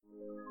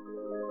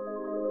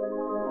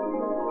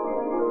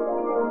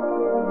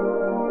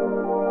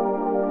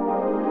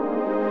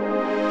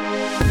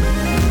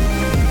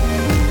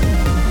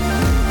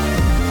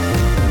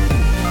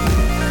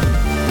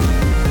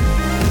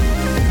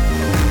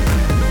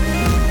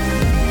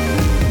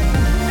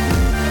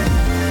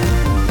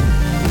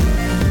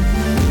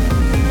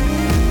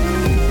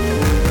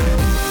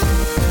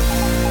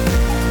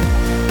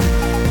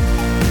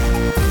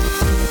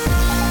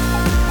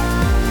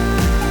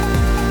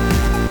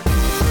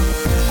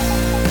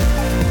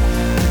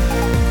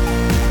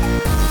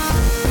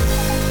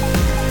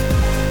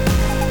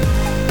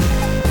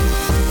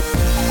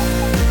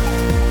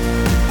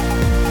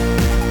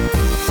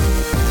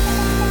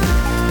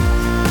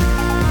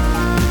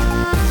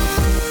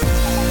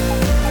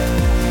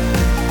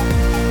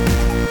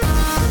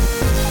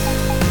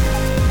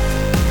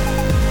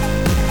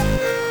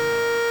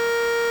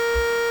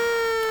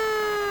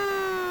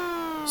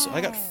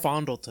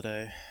fondled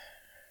today.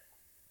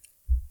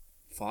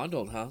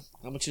 Fondled, huh?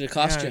 How much did it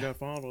cost you? I got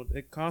fondled.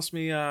 It cost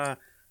me about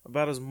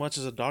as much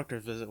as a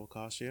doctor's visit will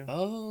cost you.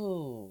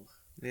 Oh.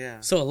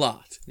 Yeah. So a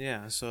lot.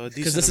 Yeah, so a decent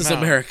Because this is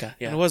amount. America.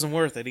 Yeah. And it wasn't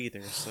worth it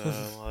either. So,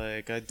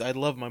 like, I'd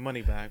love my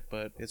money back,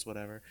 but it's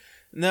whatever.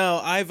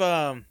 No,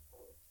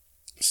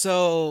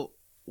 so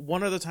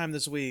one other time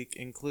this week,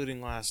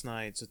 including last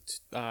night, so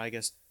I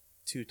guess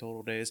 2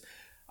 total days,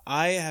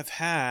 I have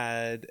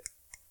had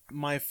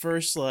my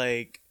first,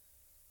 like,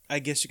 I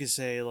guess you could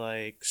say,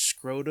 like,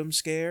 scrotum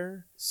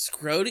scare.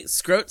 Scrote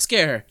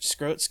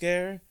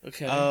scare.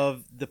 Okay.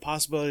 Of the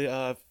possibility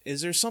of,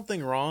 is there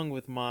something wrong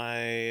with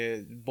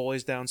my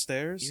boys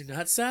downstairs? Your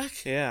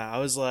nutsack? Yeah, I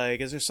was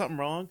like, is there something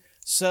wrong?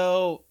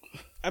 So,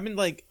 I've been,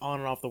 like, on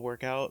and off the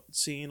workout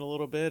scene a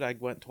little bit. I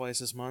went twice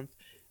this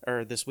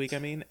week,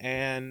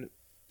 and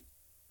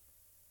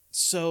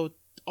so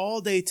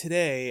all day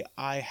today,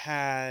 I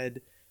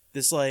had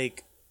this,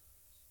 like,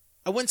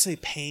 I wouldn't say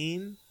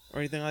pain or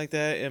anything like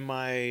that in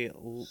my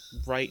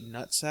right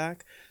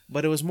nutsack,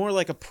 but it was more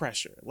like a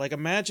pressure. Like,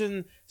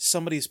 imagine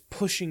somebody's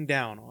pushing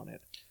down on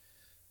it,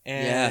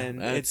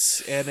 and it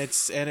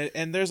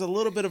hurts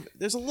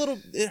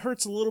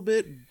a little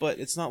bit, but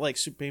it's not like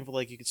super painful.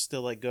 Like, you could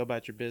still, like, go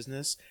about your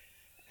business,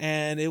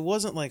 and it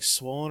wasn't like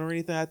swollen or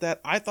anything like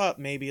that. I thought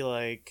maybe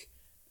like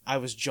I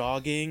was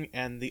jogging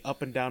and the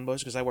up and down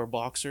motion, because I wear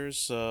boxers,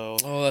 so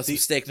that's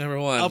mistake number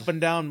 1. Up and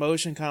down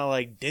motion kind of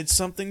like did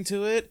something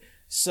to it.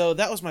 So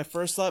that was my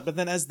first thought, but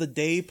then as the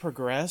day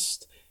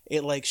progressed,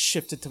 it like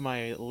shifted to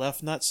my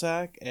left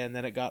nutsack, and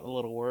then it got a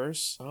little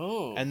worse.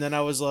 Oh. And then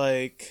I was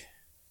like,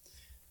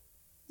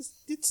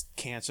 it's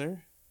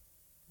cancer.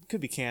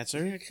 Could be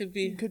cancer. Yeah, it could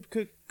be.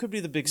 Could be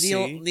the big C.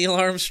 C. Neil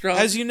Armstrong.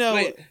 As you know...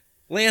 Wait,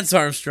 Lance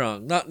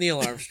Armstrong, not Neil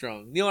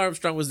Armstrong. Neil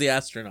Armstrong was the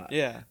astronaut.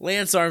 Yeah.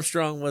 Lance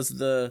Armstrong was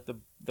the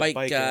bike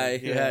biker guy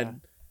who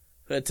had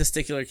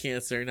testicular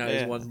cancer. Now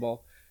he's one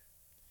ball.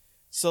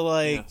 So,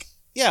 like...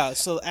 Yeah,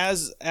 so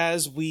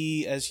as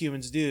we as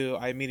humans do,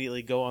 I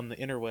immediately go on the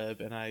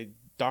interweb and I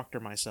doctor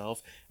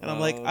myself, and I'm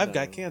like, I've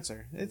got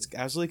cancer. It's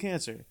absolutely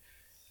cancer.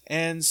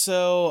 And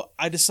so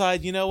I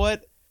decide, you know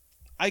what?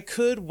 I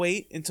could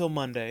wait until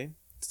Monday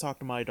to talk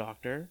to my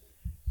doctor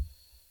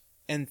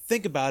and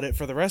think about it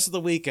for the rest of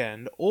the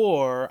weekend,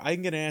 or I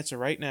can get an answer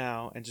right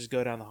now and just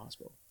go down to the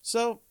hospital.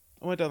 So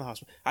I went down to the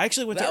hospital.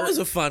 That was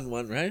a fun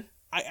one, right?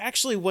 I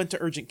actually went to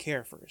urgent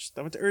care first.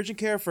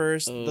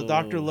 The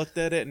doctor looked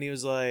at it and he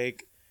was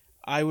like,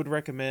 I would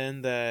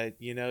recommend that,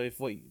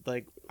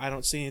 I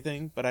don't see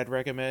anything, but I'd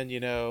recommend,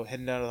 heading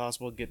down to the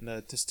hospital, getting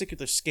a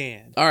testicular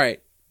scan. All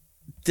right.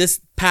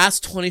 This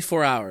past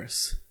 24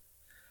 hours,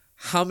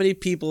 how many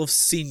people have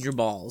seen your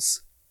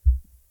balls?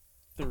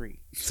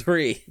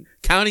 3.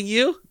 Counting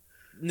you?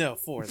 No,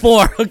 4.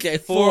 4. Okay,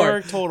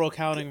 4 total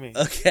counting me.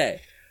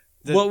 Okay.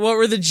 What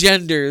were the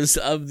genders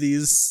of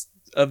these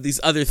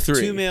other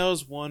 3? 2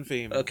 males, 1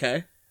 female.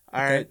 Okay.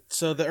 All right.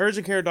 So the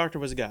urgent care doctor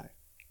was a guy.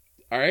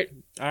 All right.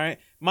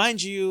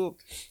 Mind you,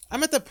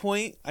 I'm at that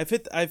point. I've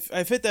hit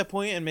that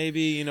point, and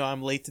maybe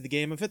I'm late to the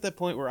game. I've hit that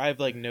point where I have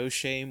like no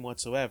shame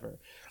whatsoever.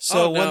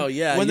 So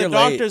when the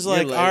doctor's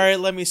like, "All right,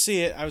 let me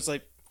see it," I was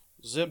like,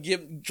 "Zip,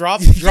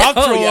 drop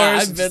drawers." Yeah,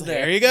 I've been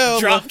there. There you go.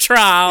 Drop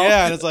trowel.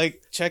 Yeah, and it's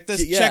like, check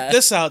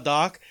this out,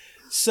 doc.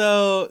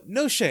 So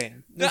no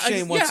shame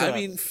whatsoever.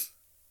 Yeah,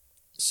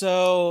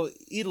 So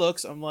he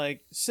looks, I'm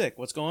like, sick,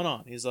 what's going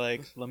on? He's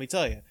like, let me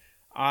tell you,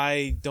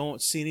 I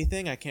don't see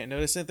anything, I can't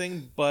notice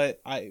anything,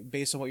 but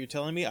based on what you're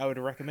telling me, I would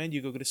recommend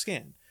you go get a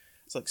scan.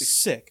 It's like,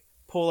 sick,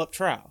 pull up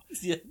trowel.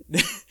 Yeah.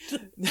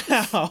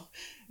 Now,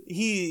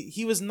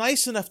 he was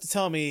nice enough to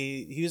tell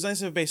me, he was nice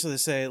enough basically to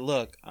say,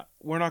 look,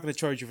 we're not going to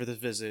charge you for this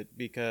visit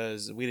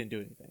because we didn't do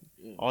anything.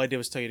 All I did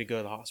was tell you to go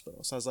to the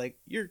hospital. So I was like,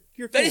 you're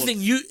cool.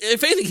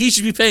 If anything, he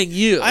should be paying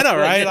you. I know,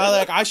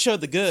 right? I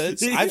showed the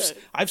goods.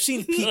 I've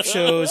seen peep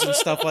shows and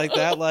stuff like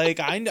that. Like,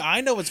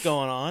 I know what's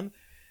going on.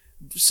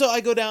 So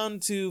I go down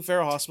to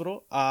Farrell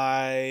Hospital.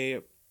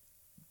 I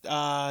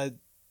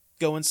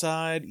go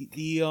inside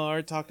the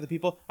ER, talk to the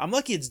people. I'm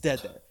lucky it's dead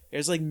there.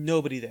 There's like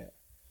nobody there.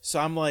 So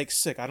I'm like,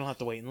 sick. I don't have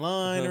to wait in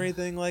line or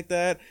anything like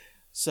that.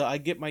 So I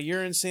get my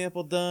urine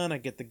sample done. I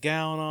get the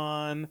gown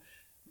on.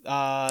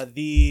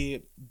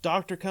 The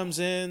doctor comes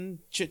in,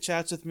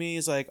 chit-chats with me.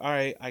 He's like, all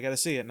right, I gotta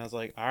see it. And I was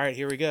like, all right,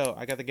 here we go.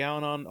 I got the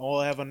gown on. All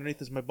I have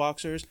underneath is my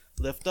boxers.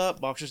 Lift up,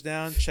 boxers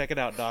down. Check it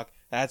out, doc.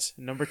 That's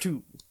number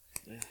 2.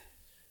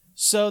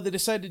 So they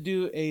decided to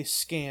do a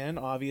scan,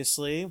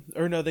 obviously.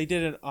 Or no, they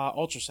did an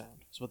ultrasound.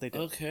 That's what they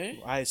did. Okay.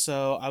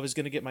 So I was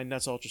going to get my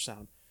nuts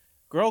ultrasound.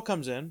 Girl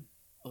comes in.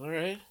 All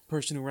right.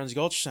 Person who runs the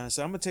ultrasound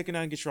said, I'm going to take it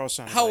out and get your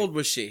ultrasound. How old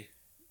was she?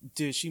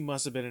 Dude, she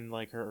must have been in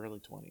like her early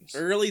 20s.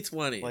 Early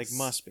 20s. Like,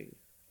 must be.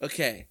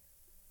 Okay.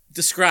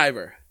 Describe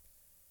her.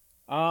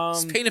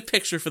 Just paint a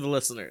picture for the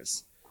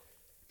listeners.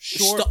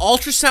 Short. The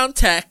ultrasound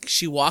tech,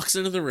 she walks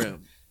into the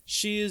room.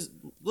 She is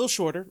a little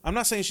shorter. I'm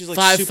not saying she's like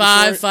 5'5", super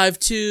short.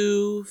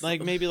 5'2".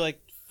 Like maybe like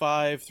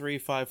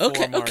 5'3",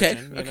 5'4"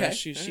 margin. Okay.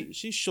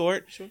 She's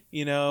short. Sure.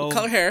 You know. What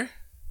color hair?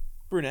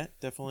 Brunette,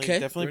 definitely. Okay,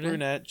 Definitely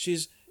brunette.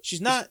 She's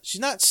she's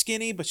not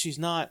skinny, but she's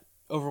not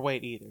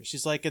overweight either.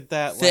 She's like at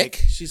that Thick?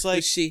 like she's like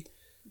Is she?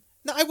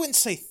 no, I wouldn't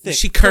say thick. Is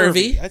she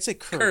curvy? I'd say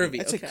curvy.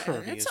 I'd say okay.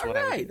 curvy. That's is all what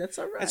I would right. do. That's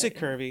all right. I'd say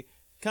curvy.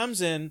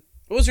 Comes in.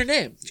 What was her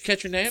name? Did you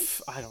catch her name?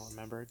 I don't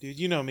remember, dude.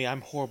 You know me.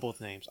 I'm horrible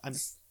with names. I'm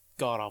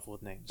god awful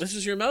with names. This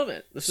is your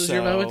moment. This is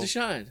your moment to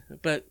shine.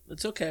 But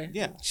it's okay.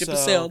 Yeah. Ship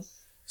has sailed.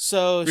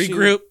 So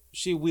Regroup.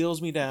 She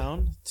wheels me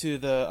down to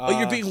the. Oh,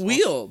 you're being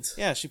wheeled.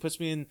 Yeah, she puts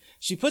me in.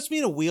 She puts me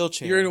in a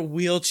wheelchair. You're in a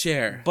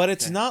wheelchair, but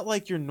it's not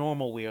like your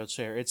normal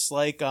wheelchair. It's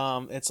like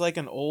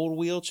an old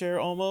wheelchair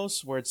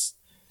almost, where it's.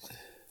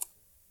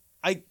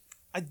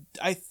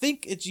 I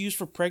think it's used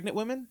for pregnant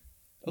women.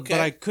 Okay. But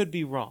I could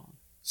be wrong.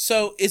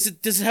 So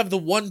does it have the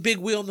one big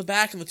wheel in the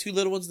back and the two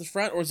little ones in the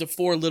front, or is it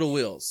 4 little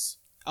wheels?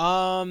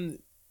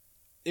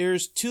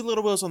 There's 2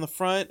 little wheels on the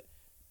front,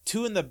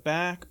 2 in the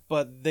back,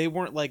 but they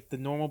weren't like the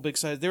normal big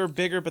size. They were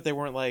bigger, but they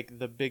weren't like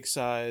the big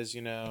size,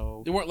 you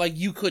know. They weren't like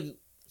you couldn't.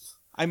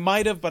 I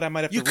might have, but I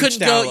might have You to reach couldn't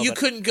down a go. little You bit.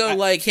 couldn't go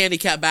like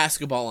handicap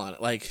basketball on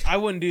it. Like I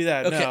wouldn't do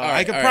that. Okay, No, all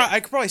right, I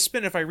could probably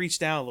spin it if I reached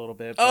down a little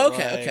bit. Oh, but,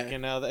 okay, like, okay. You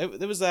know,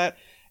 it was that.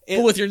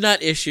 but with your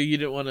nut issue, you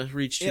didn't want to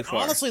reach too It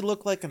far. honestly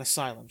looked like an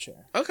asylum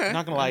chair. Okay.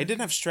 Not gonna lie, it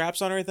didn't have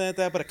straps on or anything like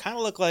that, but it kind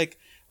of looked like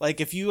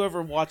if you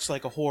ever watched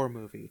like a horror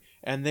movie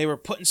and they were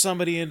putting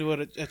somebody into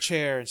a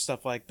chair and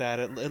stuff like that.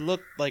 It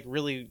looked like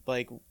really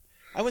like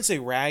I wouldn't say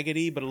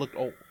raggedy, but it looked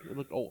old. It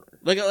looked older.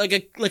 Like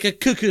a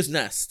cuckoo's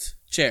nest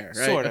chair,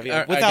 right? Sort of, Okay,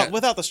 yeah. all right,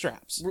 Without the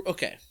straps.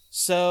 Okay.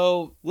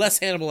 So Less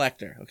Hannibal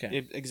Lecter.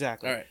 Okay.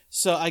 exactly. All right.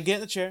 So I get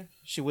in the chair.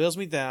 She wheels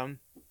me down,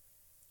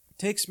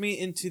 takes me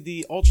into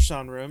the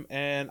ultrasound room,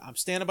 and I'm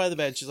standing by the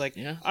bed. She's like,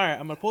 Yeah. "All right,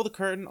 I'm gonna pull the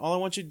curtain. All I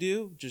want you to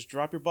do, just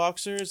drop your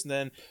boxers, and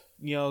then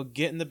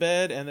get in the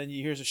bed, and then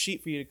here's a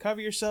sheet for you to cover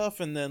yourself,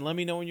 and then let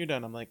me know when you're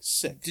done." I'm like,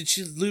 "Sick." Did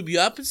she lube you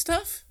up and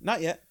stuff?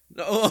 Not yet.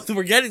 No, oh,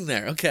 we're getting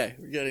there. Okay,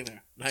 we're getting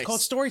there. Nice. It's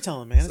called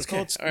storytelling, man. It's Okay,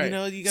 called all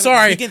right. you gotta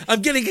Sorry, begin-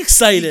 I'm getting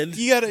excited.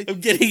 You gotta. I'm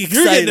getting excited.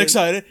 You're getting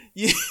excited.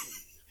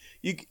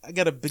 I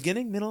got a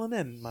beginning, middle, and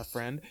end, my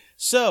friend.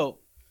 So.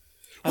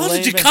 Oh,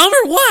 did you come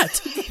or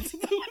what?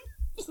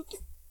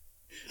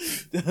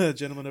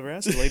 Gentleman never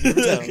asked, lady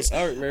never tells.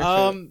 All right, very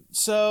fair.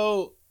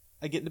 So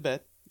I get into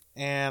bed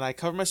and I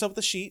cover myself with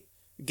a sheet.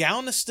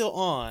 Gown is still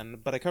on,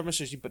 but I cover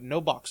myself with a sheet, but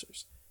no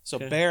boxers. So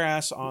Okay. bare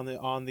ass on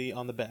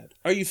the bed.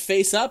 Are you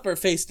face up or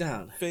face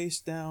down? Face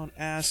down,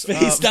 ass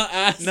Face up. down,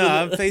 ass. No,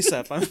 I'm face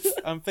up.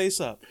 I'm face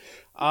up.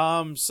 So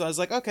I was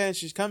like, okay. And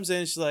she comes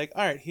in. She's like,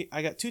 all right,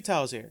 I got 2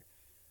 towels here.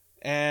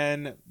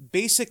 And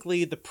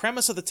basically, the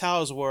premise of the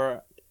towels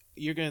were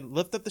you're going to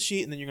lift up the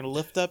sheet and then you're going to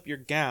lift up your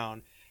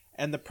gown.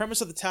 And the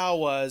premise of the towel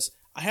was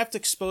I have to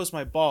expose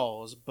my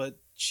balls, but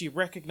she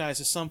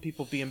recognizes some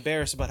people be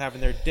embarrassed about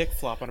having their dick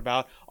flopping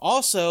about.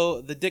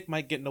 Also, the dick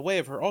might get in the way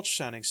of her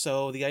ultrasounding.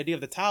 So the idea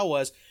of the towel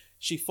was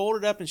she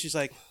folded up and she's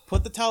like,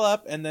 put the towel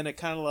up, and then it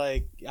kind of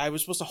like I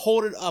was supposed to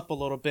hold it up a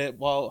little bit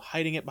while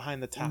hiding it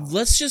behind the towel.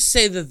 Let's just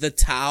say that the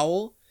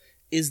towel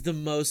is the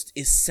most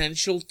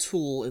essential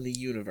tool in the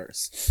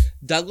universe.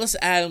 Douglas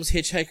Adams'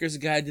 Hitchhiker's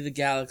Guide to the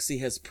Galaxy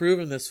has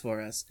proven this for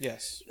us.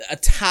 Yes. A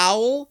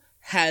towel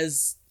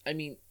has,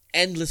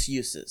 endless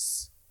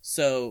uses.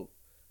 So,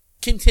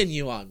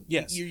 continue on.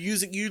 Yes. You're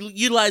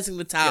utilizing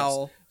the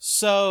towel. Yes.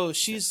 So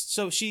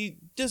she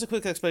does a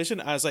quick explanation.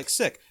 I was like,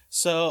 sick.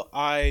 So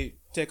I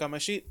take on my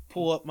sheet,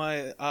 pull up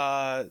my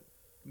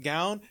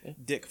gown,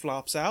 dick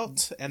flops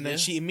out, and then Yeah.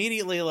 she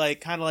immediately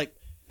kind of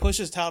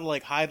pushes the towel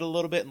to hide it a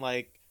little bit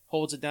and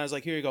holds it down. It's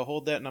like, here you go,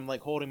 hold that, and I'm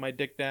holding my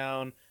dick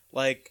down,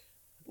 like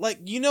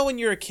when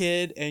you're a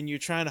kid and you're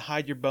trying to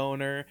hide your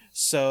boner,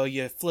 so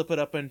you flip it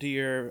up into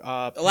your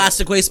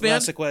Elastic waistband?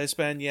 Elastic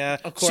waistband, yeah.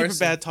 Of course.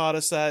 Superbad taught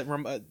us that.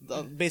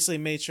 Basically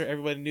made sure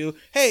everybody knew,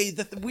 hey,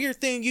 the weird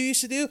thing you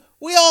used to do,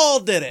 we all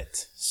did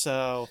it.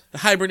 So The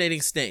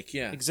hibernating snake,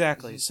 yeah.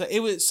 exactly. So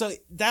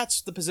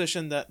that's the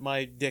position that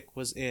my dick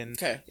was in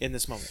Okay. in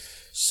this moment.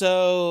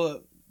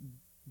 So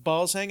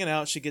balls hanging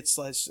out. She gets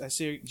I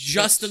see her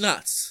Just the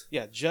nuts.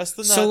 Yeah, just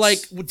the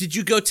nuts. So, did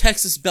you go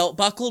Texas belt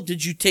buckle?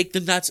 Did you take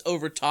the nuts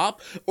over top,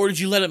 or did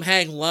you let them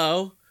hang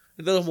low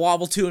and let them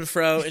wobble to and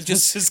fro, and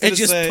just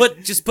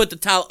put the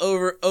towel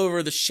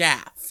over the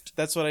shaft?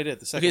 That's what I did.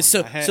 The second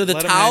Okay, one. so the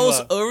let 'em hang towel's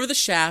low. over the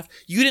shaft.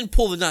 You didn't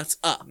pull the nuts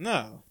up.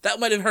 No, That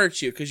might have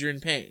hurt you because you're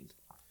in pain.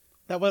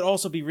 that would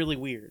also be really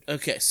weird.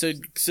 Okay, so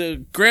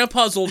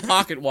Grandpa's old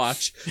pocket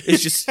watch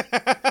is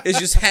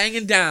just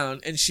hanging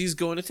down, and she's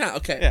going to town.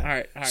 Okay, Yeah. all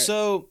right.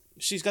 So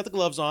she's got the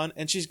gloves on,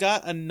 and she's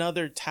got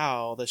another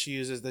towel that she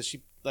uses that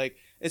she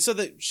it's so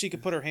that she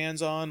could put her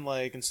hands on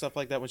and stuff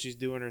like that when she's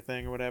doing her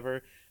thing or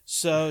whatever.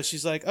 So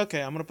she's like,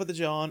 okay, I'm gonna put the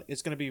gel on.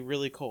 It's gonna be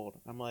really cold.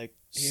 I'm like,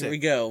 sick. Here we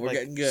go. We're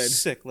getting good.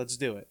 Sick. Let's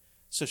do it.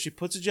 So she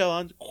puts the gel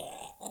on.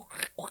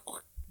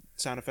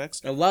 Sound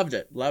effects. I loved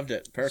it.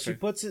 Perfect.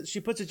 She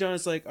puts it on.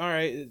 It's like, all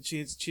right. She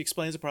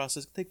explains the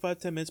process. Take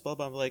 5-10 minutes. Blah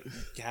blah. I'm like,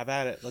 have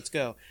at it. Let's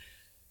go.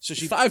 So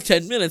she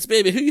 5-10 minutes,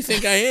 baby. Who you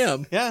think I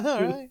am? Yeah, I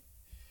know,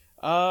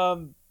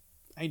 right?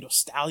 I know,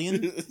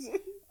 stallion.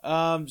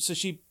 So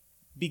she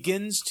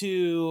begins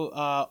to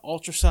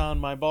ultrasound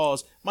my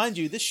balls. Mind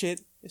you, this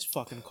shit is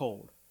fucking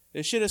cold.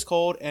 This shit is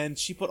cold, and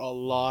she put a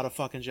lot of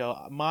fucking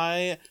gel.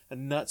 My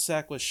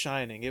nutsack was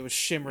shining. It was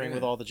shimmering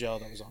with all the gel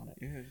that was on it.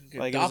 Yeah,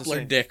 like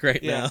Doppler dick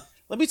right now.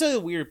 Let me tell you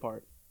the weird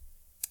part.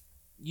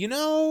 You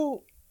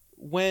know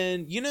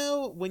when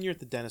you're at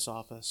the dentist's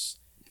office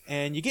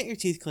and you get your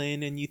teeth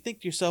cleaned and you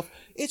think to yourself,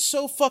 it's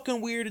so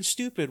fucking weird and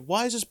stupid.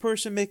 Why is this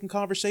person making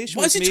conversation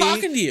with me? Why is he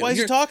talking to you? Why is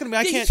he talking to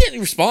me? You can't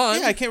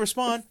respond. Yeah, I can't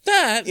respond.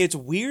 That it's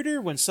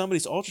weirder when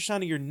somebody's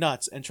ultrasounding your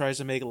nuts and tries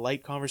to make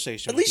light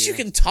conversation. At least you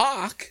can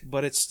talk.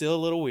 But it's still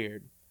a little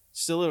weird.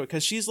 Still a little,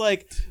 because she's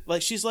like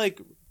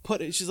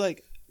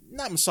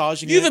not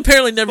massaging. You've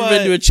apparently never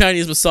been to a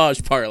Chinese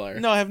massage parlor.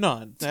 No, I have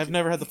not. I've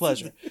never had the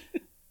pleasure.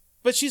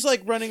 But she's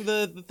like running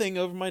the thing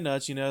over my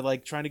nuts,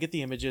 like trying to get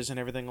the images and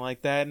everything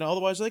like that. And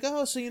otherwise, like,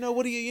 oh, so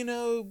what do you,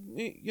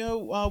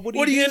 what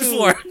are you in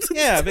for?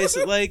 Yeah,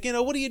 basically, like,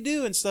 what do you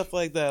do and stuff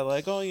like that.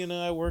 Like, oh,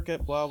 I work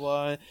at blah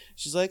blah.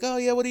 She's like, oh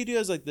yeah, what do you do? I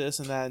was like this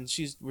and that, and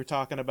we're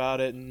talking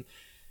about it, and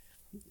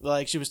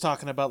like she was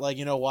talking about like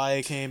why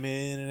I came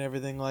in and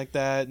everything like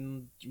that,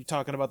 and we're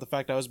talking about the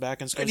fact I was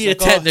back in school. I need a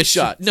tetanus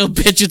shot. No,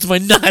 bitch, it's my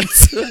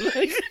nuts.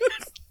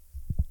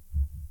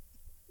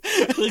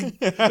 What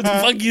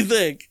the fuck you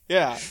think?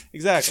 Yeah,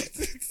 exactly.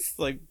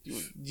 Like,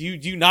 do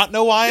you not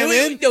know why I'm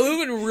in? No, it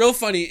would have been real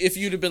funny if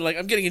you'd have been like,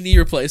 I'm getting a knee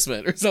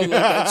replacement or something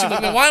like that. She'd be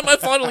like, why am I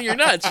fondling your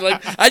nuts? You're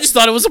like, I just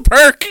thought it was a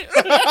perk.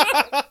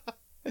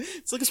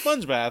 It's like a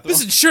sponge bath.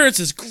 This insurance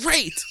is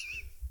great.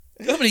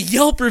 I'm going to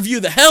Yelp review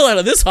the hell out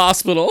of this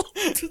hospital.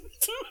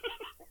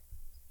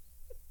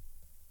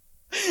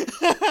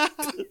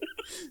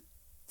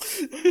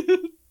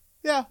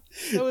 Yeah,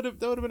 that would have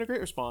been a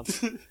great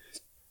response.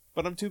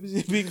 But I'm too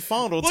busy being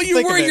fondled. Well,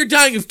 you're worried you're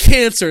dying of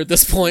cancer at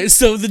this point,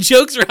 so the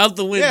jokes are out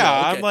the window. Yeah,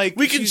 okay. I'm like,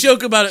 we can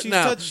joke about it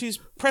now. She's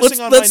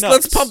pressing on my nuts.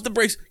 Let's pump the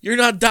brakes. You're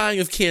not dying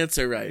of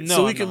cancer, right? No,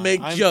 so we can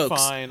make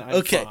jokes. I'm fine.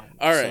 Okay. Fine.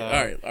 All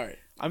right.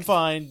 I'm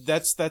fine.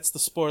 That's the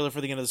spoiler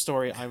for the end of the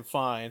story. I'm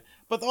fine.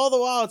 But all the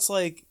while, it's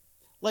like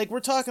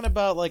we're talking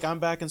about like I'm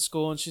back in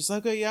school, and she's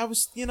like, "Oh yeah, I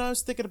was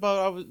thinking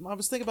about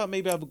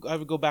maybe I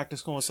would go back to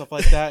school and stuff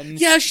like that."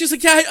 And yeah, she's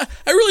like, "Yeah,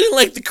 I really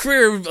like the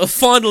career of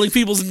fondling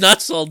people's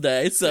nuts all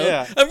day, so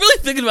yeah. I'm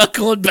really thinking about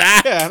going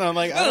back." Yeah, and I'm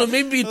like, I don't know,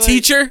 maybe be a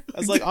teacher. I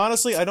was like,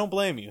 honestly, I don't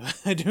blame you.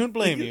 I don't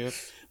blame you.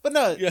 But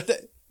no,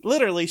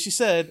 literally, she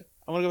said,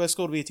 "I want to go back to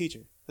school to be a teacher."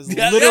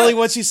 That's literally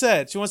what she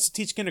said. She wants to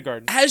teach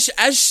kindergarten. As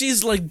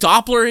she's like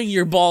Dopplering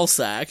your ball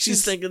sack,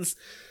 she's thinking.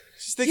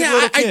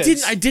 Yeah,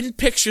 I didn't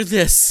picture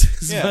this.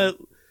 Yeah. But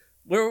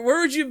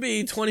where would you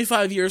be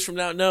 25 years from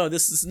now? No,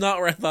 this is not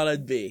where I thought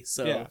I'd be.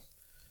 So, yeah.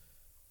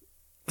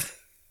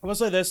 I will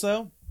say this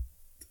though,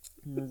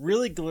 I'm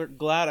really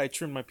glad I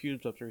trimmed my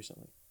pubes up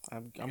recently.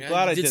 I'm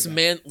glad I did some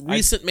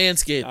recent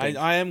manscaping.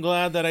 I am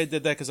glad that I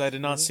did that because I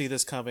did not see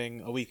this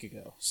coming a week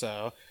ago.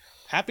 So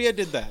happy I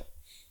did that.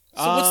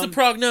 So what's the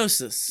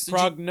prognosis?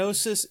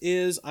 Prognosis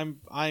is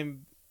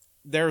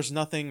there's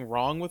nothing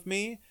wrong with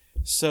me.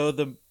 So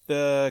the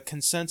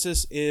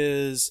consensus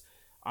is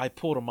I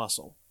pulled a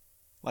muscle.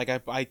 Like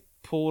I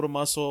pulled a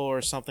muscle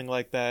or something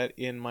like that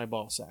in my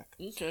ball sack.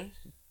 Okay.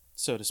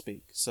 So to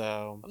speak.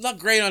 So I'm not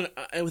great on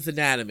with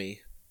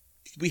anatomy.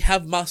 We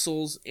have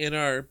muscles in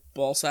our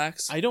ball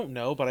sacks. I don't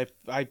know, but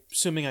I'm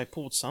assuming I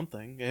pulled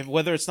something.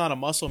 Whether it's not a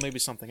muscle, maybe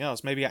something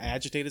else. Maybe I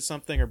agitated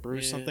something or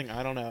bruised something.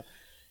 I don't know.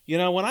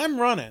 When I'm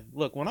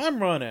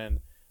running,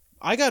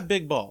 I got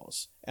big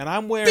balls. And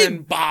I'm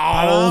wearing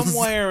boxers,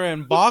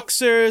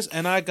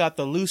 and I got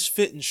the loose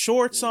fitting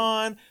shorts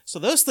on. So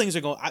those things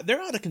are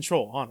they're out of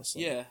control,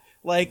 honestly. Yeah.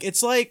 Like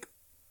it's like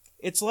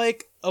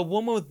a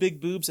woman with big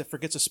boobs that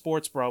forgets a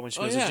sports bra when she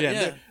goes to the gym.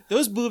 Yeah.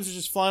 Those boobs are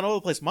just flying all over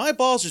the place. My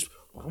balls just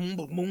boom,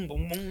 boom, boom,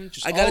 boom, boom,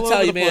 just I gotta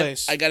tell you, man.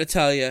 I gotta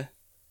tell you,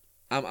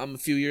 I'm a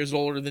few years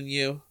older than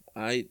you.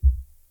 I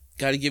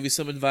gotta give you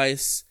some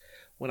advice.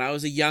 When I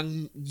was a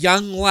young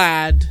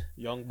lad,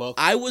 young buck,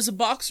 I was a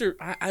boxer.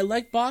 I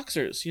like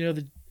boxers.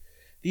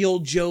 The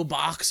old Joe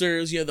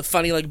boxers. The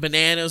funny like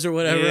bananas or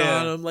whatever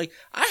on them. Like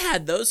I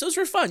had those. Those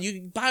were fun. You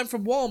can buy them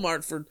from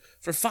Walmart for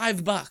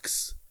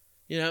 $5.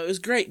 It was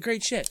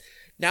great shit.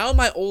 Now in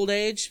my old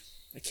age,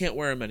 I can't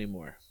wear them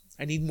anymore.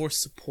 I need more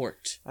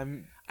support.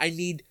 I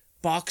need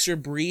boxer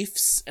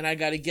briefs, and I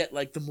got to get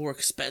like the more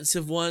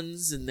expensive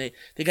ones, and they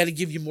got to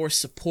give you more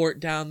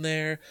support down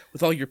there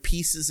with all your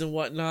pieces and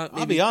whatnot.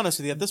 I'll be honest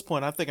with you, at this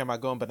point I think I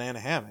might go in banana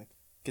hammock,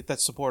 get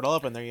that support all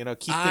up in there,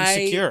 keep things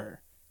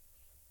secure.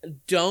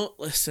 Don't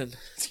listen.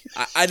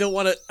 I don't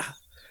want to.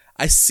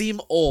 I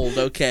seem old,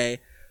 okay,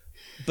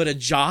 but a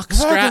jock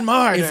strap,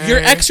 if you're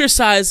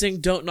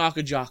exercising, don't knock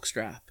a jock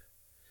strap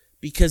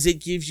because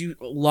it gives you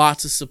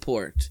lots of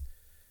support.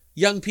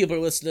 Young people are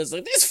listening to this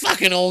like, these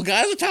fucking old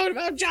guys are talking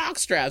about jock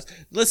straps.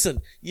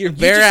 Listen, your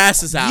bare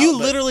ass is out. You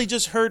literally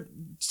just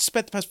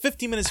spent the past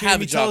 15 minutes hearing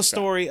me tell a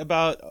story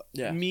about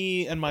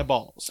me and my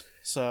balls.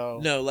 So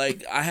no,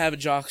 like I have a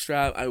jock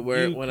strap. I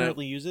wear it when I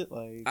currently use it.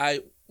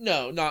 Like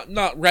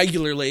not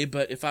regularly,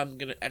 but if I'm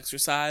gonna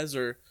exercise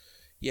or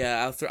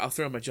I'll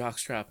throw my jock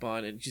strap on,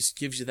 and it just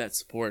gives you that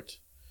support.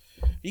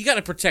 You got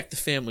to protect the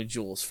family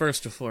jewels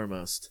first and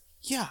foremost.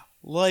 Yeah,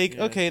 Like,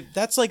 Yeah. okay,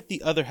 that's like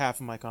the other half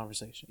of my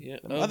conversation. Yeah.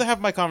 The other half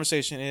of my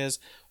conversation is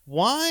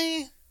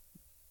why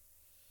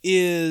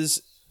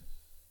is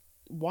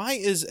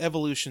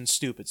evolution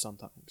stupid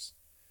sometimes?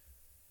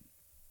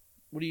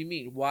 What do you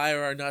mean? Why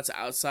are our nuts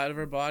outside of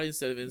our body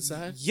instead of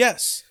inside?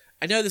 Yes.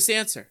 I know this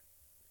answer.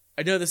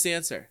 Let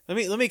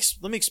Let me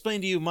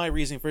explain to you my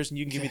reasoning first, and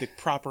you can give me the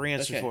proper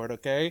answer Okay. for it.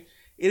 Okay?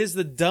 It is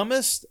the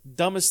dumbest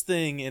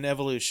thing in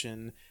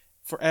evolution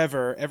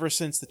forever, ever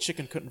since the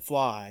chicken couldn't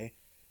fly.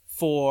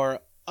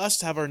 For us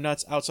to have our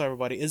nuts outside of our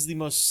body is the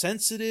most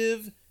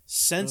sensitive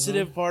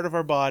part of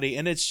our body,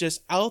 and it's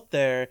just out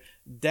there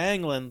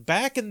dangling.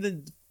 Back in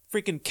the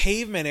freaking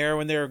caveman era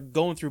when they were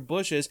going through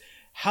bushes,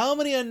 how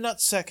many a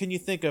nutsack can you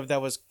think of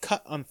that was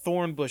cut on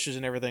thorn bushes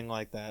and everything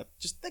like that?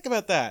 Just think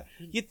about that.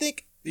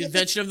 The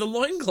invention of the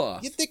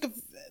loincloth. You think of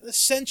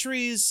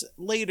centuries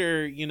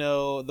later,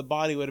 the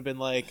body would have been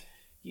like,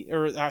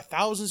 or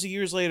thousands of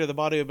years later, the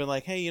body would have been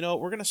like, hey,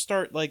 we're going to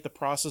start like the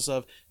process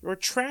of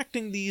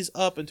retracting these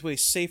up into a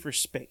safer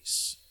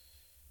space.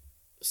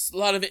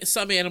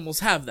 Some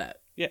animals have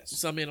that. Yes.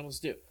 Some animals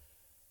do.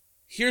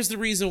 Here's the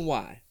reason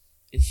why.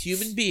 In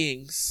human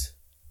beings,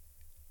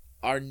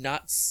 our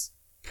nuts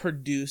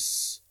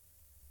produce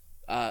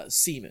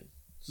semen.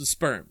 The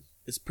sperm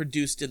is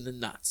produced in the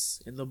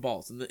nuts, in the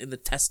balls, in the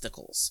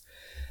testicles.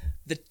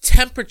 The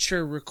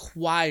temperature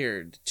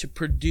required to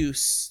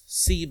produce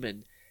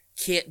semen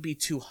can't be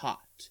too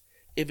hot.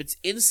 If it's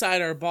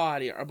inside our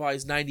body's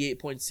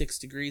 98.6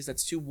 degrees,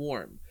 that's too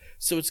warm.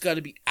 So it's got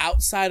to be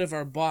outside of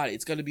our body.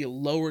 It's got to be a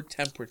lower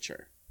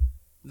temperature.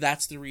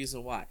 That's the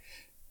reason why.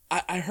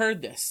 I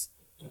heard this.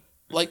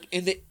 Like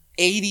in the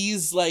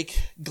 80s, like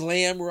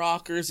glam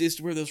rockers used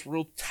to wear those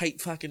real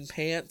tight fucking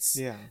pants.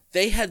 Yeah.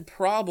 They had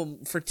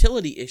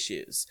fertility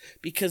issues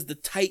because the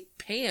tight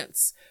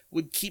pants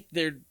would keep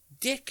their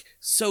dick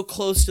so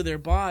close to their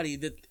body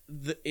that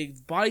the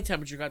body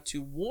temperature got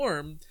too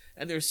warm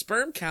and their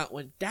sperm count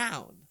went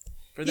down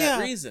for that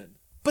reason.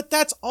 But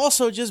that's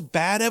also just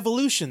bad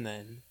evolution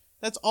then.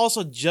 That's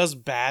also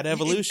just bad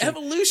evolution.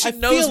 Evolution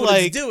knows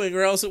what it's doing,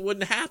 or else it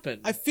wouldn't happen.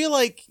 I feel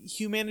like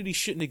humanity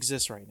shouldn't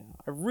exist right now.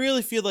 I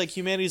really feel like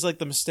humanity is like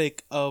the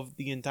mistake of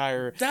the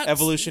entire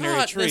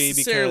evolutionary tree. That's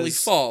not necessarily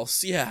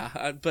false,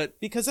 yeah, but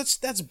because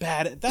that's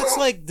bad. That's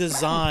like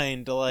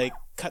designed to like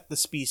cut the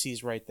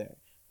species right there.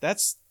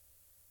 That's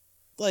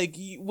like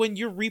when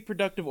your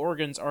reproductive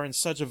organs are in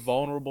such a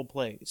vulnerable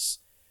place.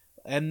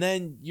 And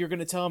then you're going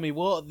to tell me,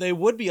 well, they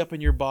would be up in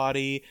your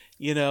body,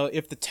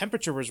 if the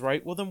temperature was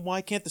right. Well, then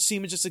why can't the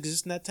semen just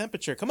exist in that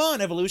temperature? Come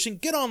on, evolution,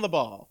 get on the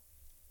ball.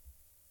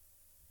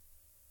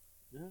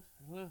 Yeah,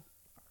 I don't know.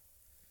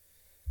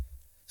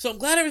 So I'm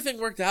glad everything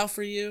worked out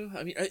for you.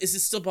 I mean, is it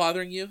still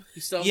bothering you?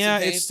 You still have some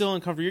pain? It's still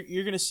uncomfortable.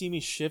 You're going to see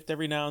me shift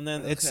every now and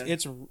then. Okay.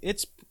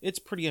 It's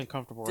pretty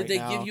uncomfortable Did right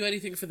now. Did they give you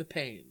anything for the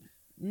pain?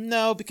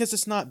 No, because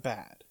it's not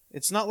bad.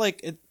 It's not like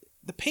it.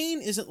 The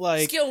pain isn't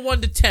like scale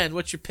 1 to 10.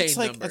 What's your pain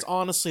number? It's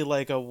honestly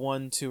like a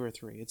 1, 2, or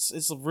 3.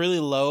 It's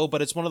really low,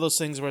 but it's one of those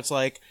things where it's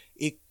like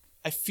it.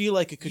 I feel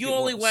like it could. You get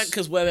only worse. went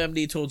because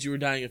WebMD told you were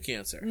dying of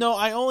cancer. No,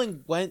 I only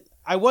went.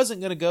 I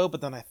wasn't gonna go,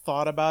 but then I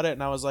thought about it,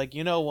 and I was like,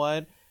 you know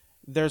what?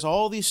 There's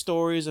all these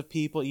stories of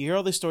people. You hear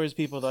all these stories of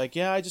people like,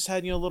 yeah, I just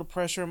had a little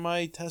pressure on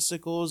my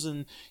testicles,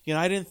 and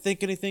I didn't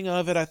think anything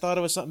of it. I thought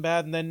it was something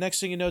bad, and then next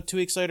thing you know, 2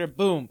 weeks later,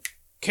 boom,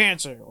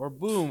 cancer, or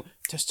boom,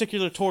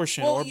 testicular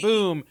torsion, or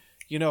boom.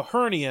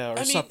 Hernia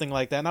or something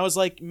like that. And I was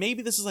like,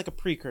 maybe this is like a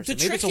precursor.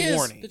 Maybe it's a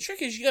warning. The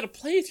trick is you got to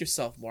play with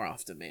yourself more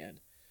often, man.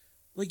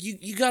 Like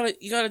you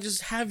gotta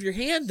just have your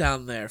hand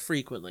down there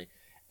frequently.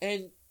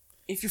 And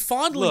if you're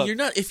fondling your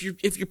nut, if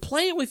you're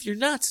playing with your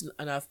nuts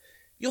enough,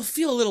 you'll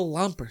feel a little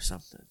lump or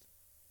something.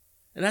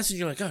 And that's when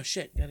you're like, oh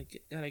shit,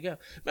 gotta go.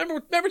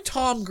 Remember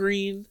Tom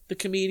Green, the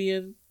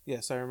comedian?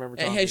 Yes, I remember.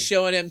 Tom Green. His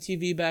show on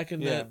MTV back in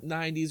the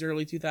 90s,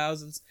 early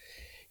 2000s.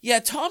 Yeah,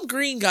 Tom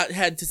Green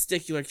had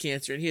testicular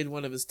cancer, and he had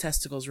one of his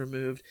testicles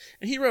removed,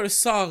 and he wrote a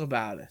song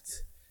about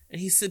it. And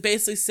he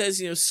basically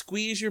says,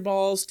 squeeze your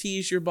balls,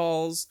 tease your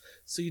balls,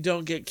 so you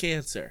don't get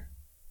cancer.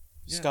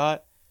 Yeah.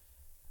 Scott,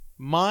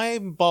 my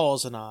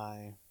balls and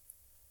I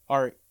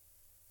are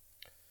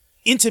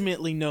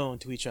intimately known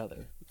to each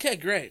other. Okay,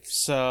 great.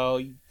 So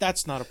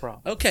that's not a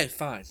problem. Okay,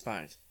 fine.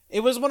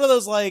 It was one of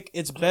those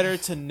it's better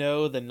to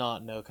know than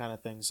not know kind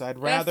of things. So I'd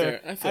rather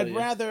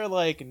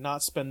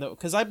not spend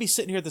because I'd be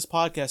sitting here at this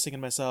podcast thinking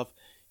to myself,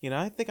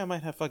 I think I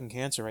might have fucking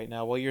cancer right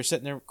now while you're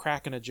sitting there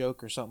cracking a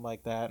joke or something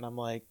like that, and I'm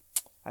like,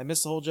 I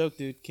missed the whole joke,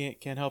 dude.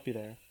 Can't help you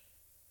there.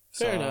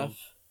 Fair enough.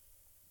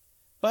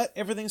 But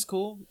everything's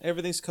cool.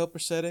 Everything's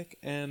copacetic,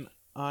 and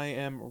I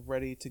am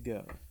ready to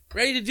go.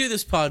 Ready to do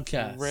this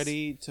podcast.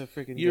 Ready to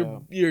freaking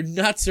go. Your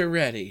nuts are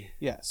ready.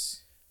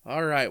 Yes.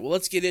 All right, well,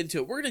 let's get into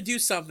it. We're going to do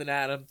something,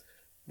 Adam.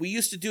 We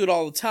used to do it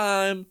all the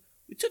time.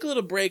 We took a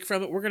little break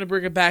from it. We're going to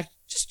bring it back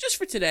just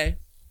for today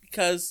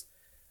because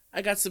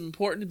I got some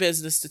important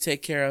business to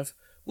take care of.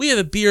 We have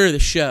a beer of the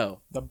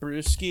show. The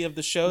brewski of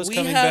the show is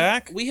coming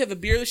back? We have a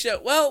beer of the show.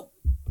 Well,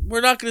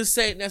 we're not going to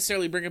say it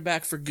necessarily bring it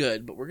back for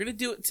good, but we're going to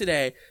do it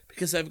today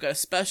because I've got a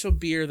special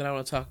beer that I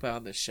want to talk about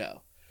on this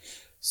show.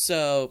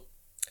 So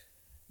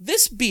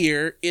this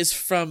beer is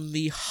from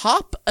the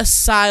Hop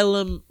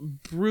Asylum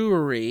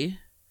Brewery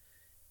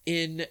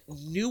in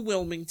New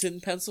Wilmington,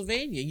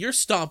 Pennsylvania. Your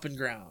stomping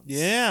grounds.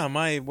 Yeah,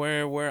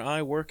 where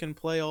I work and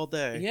play all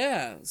day.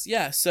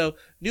 Yeah. So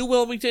New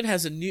Wilmington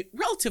has a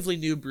relatively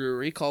new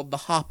brewery called the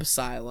Hop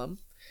Asylum,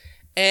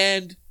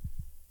 and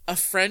a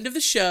friend of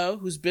the show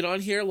who's been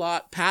on here a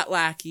lot, Pat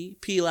Lackey,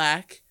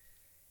 P-Lack,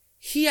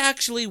 he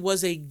actually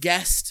was a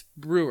guest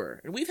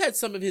brewer, and we've had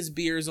some of his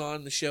beers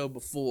on the show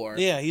before.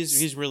 Yeah,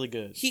 he's really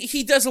good.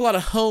 He does a lot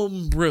of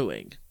home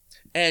brewing.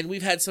 And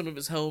we've had some of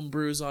his home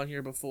brews on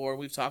here before.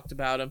 We've talked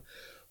about him.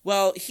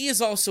 Well, he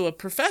is also a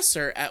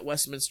professor at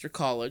Westminster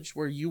College,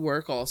 where you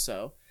work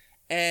also.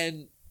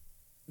 And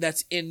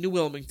that's in New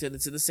Wilmington.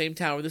 It's in the same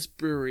town where this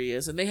brewery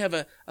is. And they have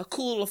a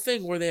cool little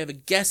thing where they have a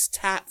guest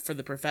tap for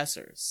the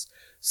professors.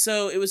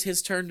 So it was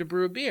his turn to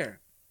brew a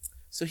beer.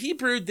 So he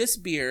brewed this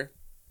beer.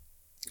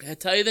 I'll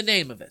tell you the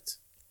name of it.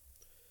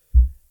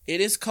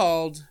 It is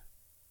called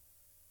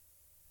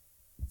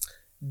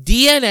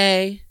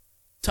DNA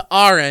to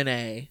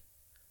RNA.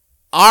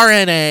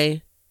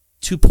 RNA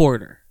to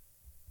porter.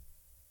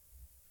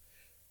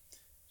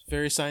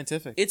 Very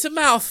scientific. It's a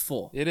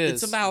mouthful. It is.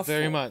 It's a mouthful.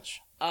 Very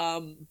much.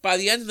 By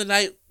the end of the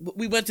night,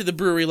 we went to the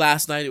brewery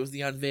last night. It was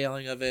the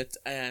unveiling of it,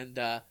 and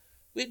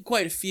we had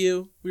quite a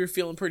few. We were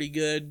feeling pretty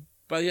good.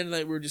 By the end of the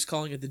night, we were just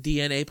calling it the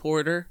DNA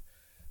porter.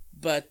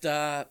 But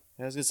I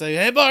was gonna say,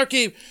 hey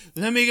barkeep,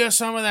 let me get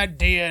some of that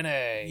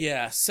DNA.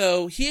 Yeah.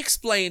 So he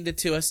explained it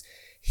to us.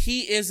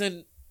 He is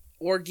an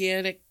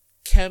organic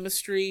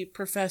chemistry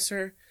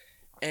professor.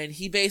 And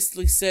he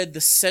basically said the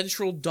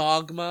central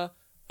dogma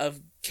of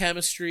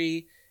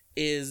chemistry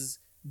is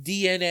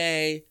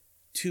DNA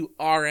to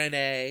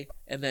RNA,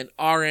 and then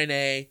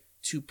RNA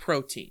to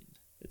protein.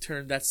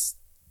 That's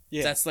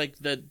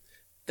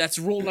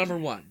rule number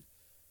one.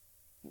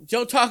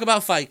 Don't talk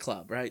about Fight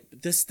Club, right?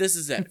 This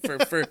is it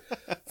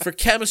for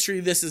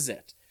chemistry. This is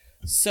it.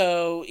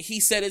 So he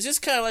said it's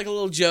just kind of like a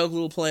little joke,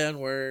 little play on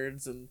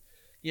words, and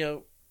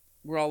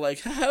we're all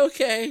like,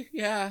 okay,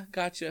 yeah,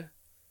 gotcha.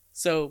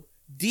 So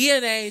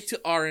DNA to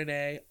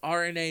RNA,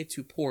 RNA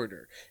to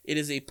porter. It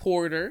is a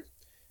porter.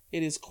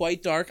 It is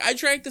quite dark. I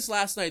drank this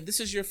last night. This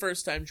is your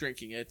first time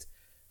drinking it.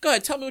 Go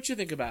ahead, tell me what you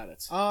think about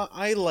it.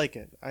 I like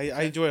it.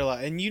 I enjoy it a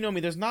lot. And you know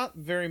me, there's not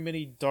very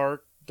many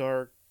dark,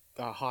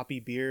 hoppy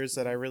beers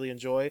that I really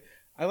enjoy.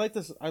 I like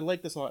this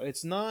a lot.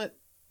 It's not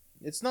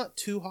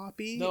too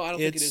hoppy. No, I don't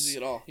think it is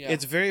at all. Yeah.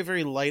 It's very,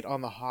 very light on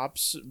the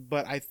hops,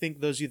 but I think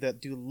those of you that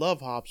do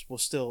love hops will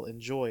still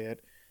enjoy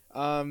it.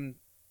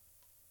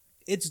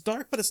 It's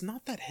dark, but it's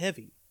not that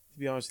heavy, to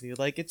be honest with you.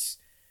 Like, it's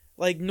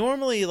like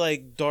normally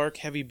like dark,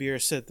 heavy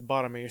beers sit at the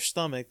bottom of your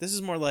stomach. This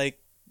is more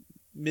like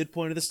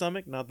midpoint of the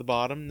stomach, not the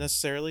bottom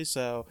necessarily.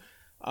 So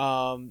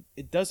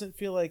it doesn't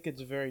feel like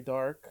it's very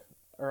dark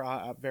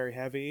or very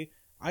heavy.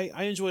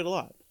 I enjoy it a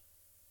lot.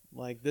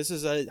 Like, this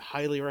is a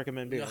highly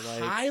recommend beer.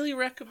 Like, highly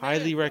recommend.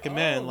 Highly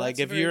recommend. Oh, like,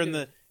 if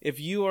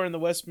you are in the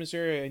Westminster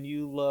area and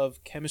you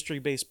love chemistry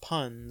based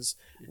puns,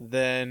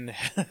 then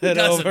head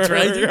over.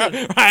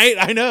 Right?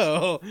 I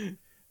know.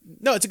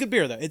 No, it's a good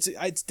beer though.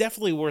 It's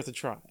definitely worth a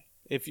try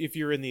if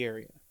you're in the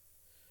area.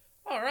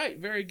 All right,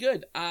 very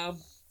good.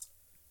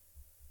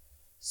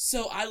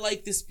 So I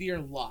like this beer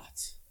a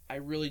lot. I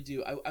really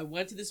do. I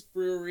went to this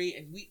brewery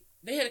and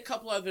they had a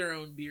couple of their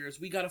own beers.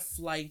 We got a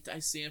flight. I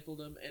sampled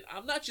them. And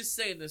I'm not just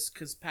saying this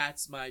because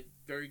Pat's my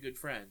very good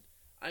friend.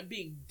 I'm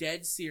being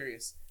dead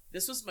serious.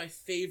 This was my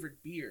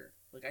favorite beer.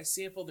 Like, I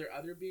sampled their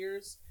other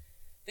beers.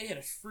 They had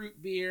a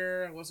fruit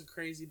beer I wasn't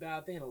crazy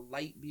about. They had a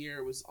light beer.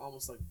 It was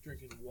almost like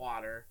drinking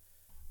water.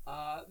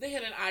 They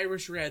had an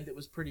Irish Red that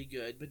was pretty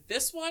good. But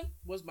this one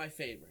was my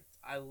favorite.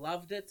 I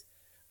loved it.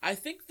 I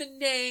think the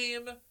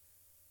name...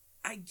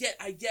 I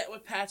get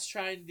what Pat's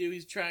trying to do.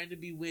 He's trying to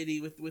be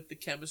witty with the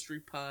chemistry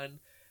pun.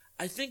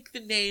 I think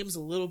the name's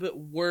a little bit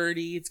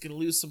wordy. It's going to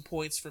lose some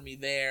points for me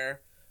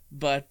there.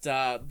 But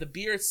the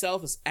beer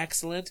itself is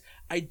excellent.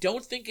 I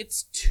don't think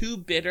it's too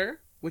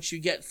bitter, which you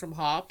get from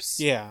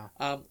hops. Yeah.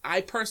 I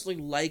personally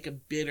like a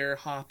bitter,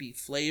 hoppy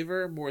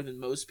flavor more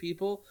than most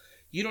people.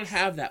 You don't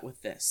have that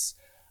with this.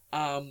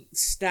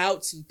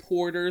 Stouts and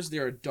porters,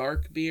 they're a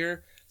dark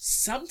beer.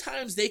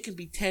 Sometimes they can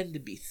tend to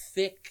be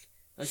thick.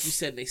 Like you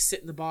said, they sit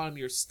in the bottom of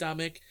your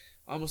stomach,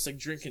 almost like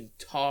drinking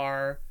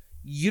tar.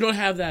 You don't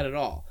have that at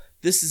all.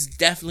 This is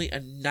definitely a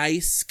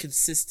nice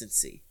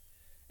consistency.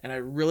 And I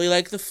really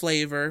like the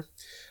flavor.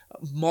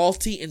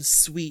 Malty and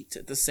sweet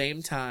at the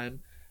same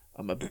time.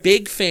 I'm a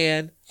big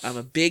fan.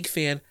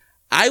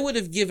 I would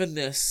have given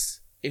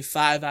this a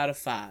 5 out of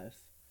 5.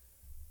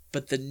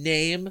 But the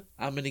name,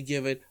 I'm going to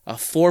give it a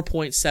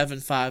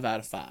 4.75 out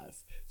of 5.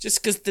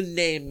 Just because the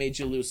name made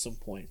you lose some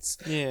points.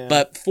 Yeah.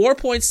 But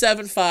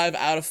 4.75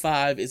 out of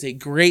 5 is a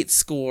great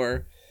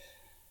score.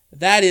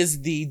 That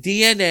is the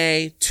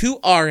DNA to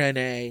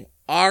RNA,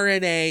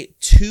 RNA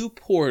to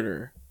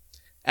porter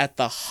at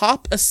the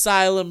Hop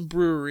Asylum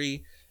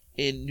Brewery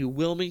in New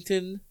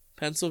Wilmington,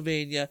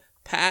 Pennsylvania.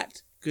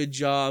 Pat, good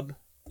job.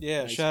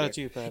 Yeah, nice shout beer. out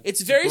to you, Pat.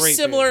 It's very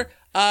similar.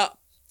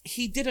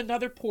 he did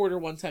another porter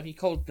one time. He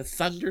called it the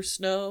Thunder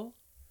Snow.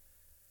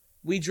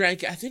 We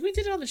drank it. I think we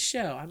did it on the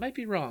show. I might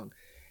be wrong.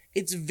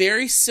 It's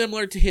very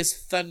similar to his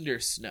Thunder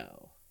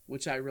Snow,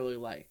 which I really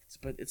liked,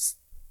 but it's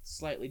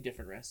slightly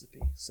different recipe.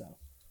 So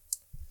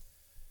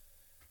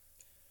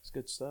It's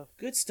good stuff.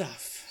 good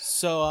stuff.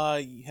 So,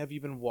 have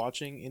you been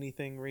watching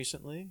anything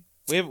recently?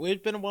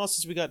 It's been a while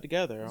since we got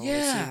together.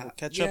 Yeah, We'll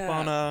catch up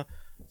on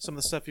some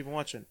of the stuff you've been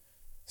watching.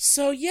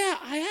 So yeah,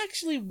 I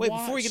actually Wait,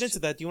 before we get into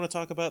that, do you want to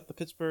talk about the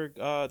Pittsburgh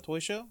toy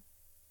show?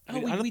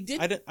 Oh, we did.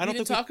 I don't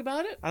think talk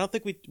about it. I don't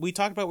think we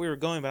talked about where we were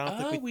going, but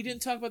I don't think we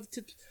didn't talk about the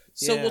tips.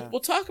 So Yeah.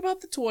 we'll talk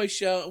about the toy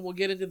show and we'll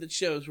get into the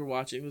shows we're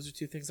watching. Those are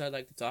two things I'd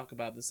like to talk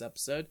about this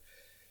episode.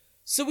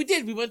 So we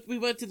did. We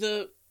went to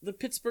the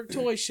Pittsburgh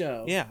Toy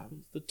Show. Yeah.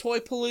 The Toy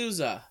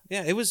Palooza.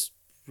 Yeah, it was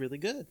really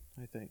good,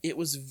 I think. It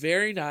was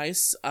very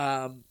nice.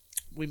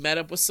 We met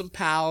up with some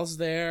pals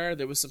there.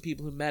 There was some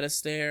people who met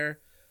us there.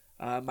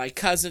 My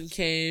cousin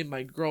came.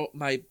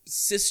 My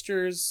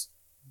sister's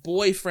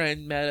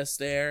boyfriend met us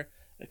there.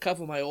 A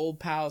couple of my old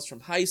pals from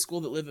high school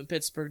that live in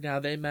Pittsburgh now,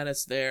 they met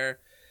us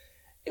there.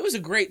 It was a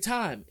great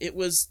time. It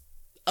was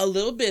a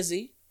little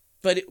busy,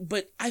 but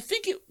I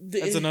think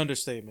That's an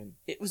understatement.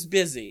 It was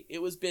busy.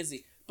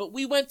 But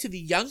we went to the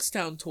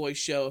Youngstown Toy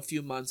Show a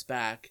few months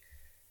back,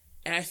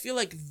 and I feel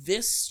like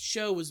this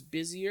show was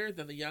busier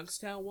than the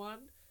Youngstown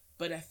one,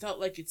 but I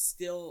felt like it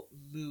still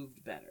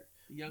moved better.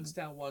 The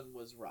Youngstown one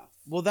was rough.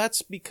 Well,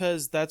 that's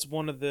because that's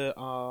one of the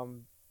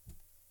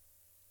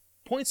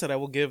points that I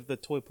will give the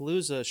Toy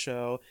Palooza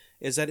show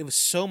is that it was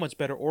so much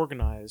better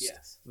organized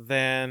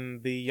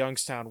than the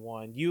Youngstown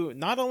one. You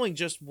not only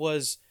just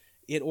was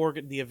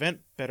the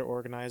event better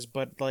organized,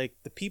 but like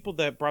the people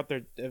that brought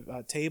their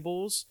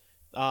tables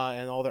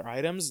and all their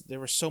items, they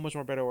were so much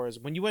more better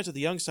organized. When you went to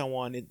the Youngstown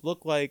one, it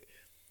looked like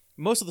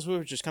most of the food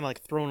was just kind of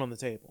like thrown on the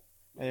table,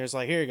 and it was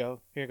like, here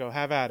you go,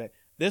 have at it.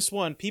 This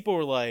one, people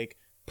were like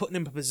putting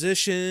them in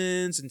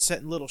positions and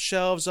setting little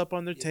shelves up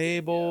on their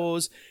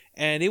tables,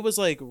 and it was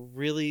like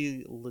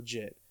really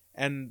legit.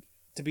 And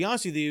to be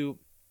honest with you,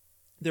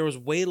 there was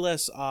way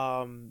less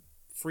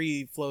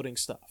free floating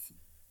stuff,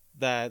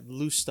 that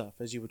loose stuff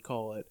as you would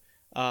call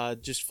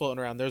it, just floating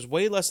around. There's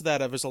way less of that.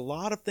 There's a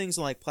lot of things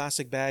in like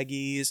plastic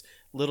baggies,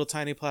 little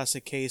tiny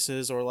plastic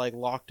cases, or like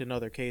locked in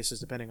other cases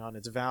depending on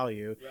its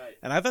value. Right.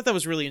 And I thought that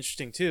was really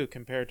interesting too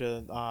compared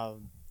to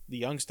the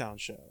Youngstown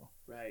show.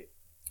 Right.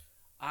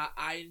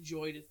 I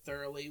enjoyed it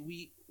thoroughly.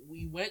 We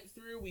went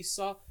through,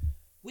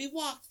 we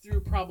walked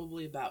through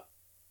probably about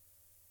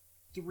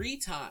 3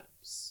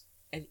 times,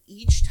 and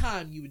each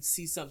time you would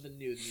see something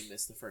new that you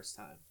missed the first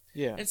time.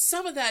 Yeah. And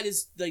some of that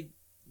is like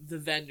the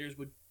vendors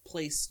would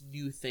place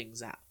new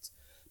things out,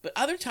 but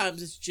other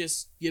times it's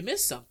just you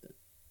miss something,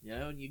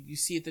 and you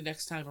see it the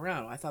next time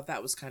around. I thought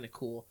that was kind of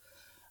cool.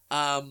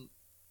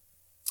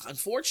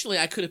 Unfortunately,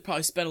 I could have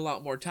probably spent a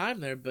lot more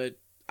time there, but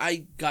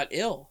I got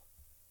ill.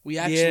 We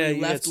actually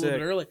left a little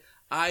bit early.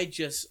 I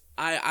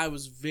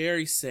was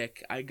very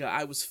sick.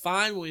 I was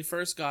fine when we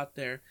first got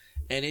there,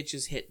 and it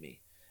just hit me.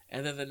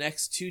 And then the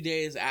next 2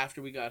 days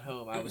after we got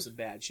home, I was in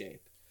bad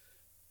shape.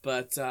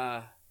 But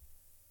I'm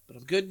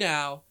good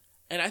now,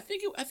 and I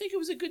think it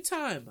was a good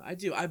time. I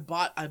do. I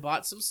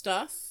bought some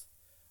stuff.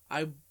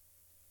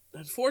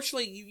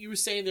 Unfortunately, you were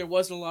saying there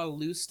wasn't a lot of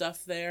loose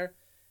stuff there,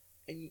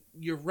 and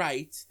you're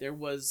right. There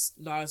was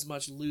not as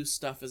much loose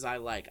stuff as I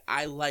like.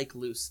 I like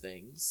loose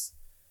things.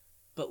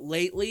 But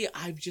lately,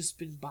 I've just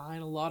been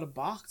buying a lot of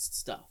boxed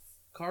stuff,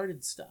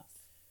 carded stuff.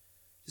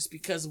 Just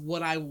because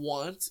what I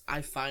want,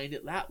 I find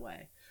it that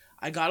way.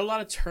 I got a lot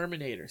of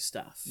Terminator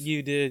stuff.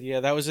 You did, yeah.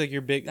 That was like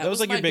your big. That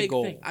was like your big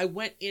goal. Thing. I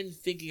went in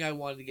thinking I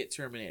wanted to get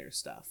Terminator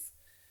stuff,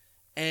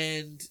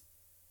 and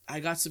I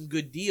got some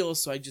good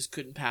deals, so I just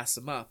couldn't pass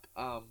them up.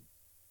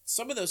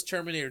 Some of those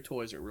Terminator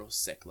toys are real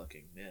sick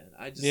looking, man.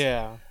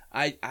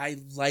 I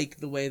like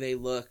the way they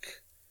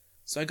look,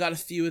 so I got a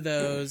few of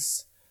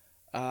those.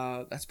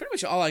 That's pretty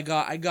much all I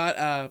got. I got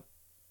a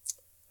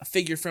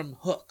figure from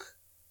Hook,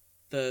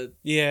 the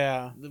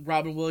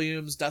Robin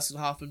Williams, Dustin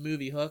Hoffman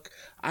movie Hook.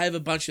 I have a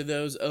bunch of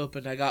those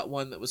opened. I got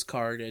one that was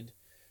carded.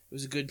 It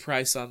was a good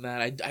price on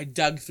that. I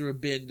dug through a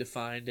bin to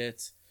find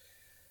it.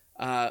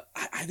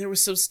 There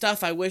was some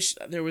stuff I wish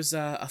there was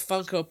a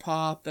Funko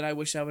Pop that I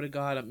wish I would have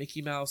got, a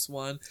Mickey Mouse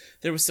one.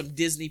 There was some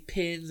Disney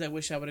pins I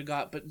wish I would have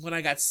got, but when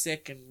I got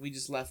sick and we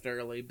just left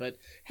early. But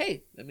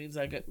hey, that means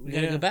we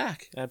gotta go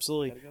back.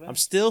 Absolutely. Go back. I'm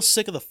still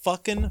sick of the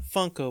fucking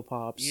Funko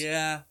Pops.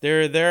 Yeah,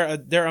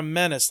 they're a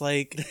menace.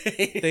 Like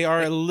they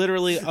are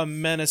literally a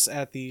menace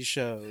at these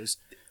shows.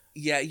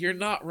 Yeah, you're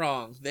not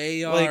wrong.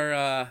 They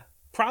are.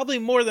 Probably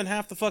more than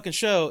half the fucking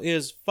show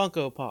is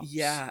Funko Pops.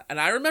 Yeah, and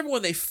I remember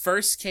when they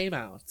first came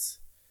out,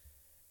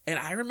 and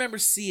I remember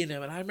seeing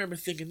them, and I remember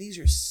thinking, these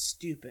are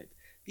stupid.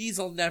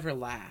 These'll never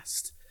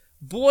last.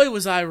 Boy,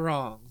 was I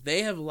wrong.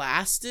 They have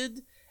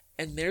lasted,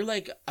 and they're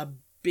like a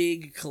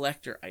big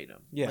collector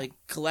item. Yeah. Like,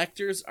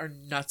 collectors are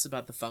nuts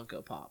about the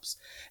Funko Pops.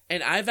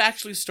 And I've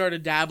actually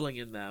started dabbling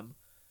in them.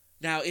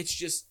 Now, it's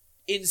just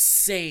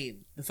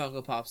insane, the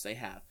Funko Pops they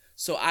have.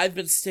 So I've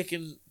been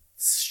sticking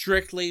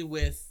strictly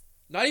with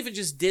Not even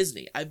just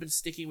Disney. I've been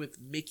sticking with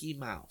Mickey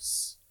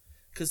Mouse.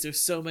 Because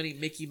there's so many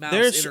Mickey Mouse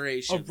There's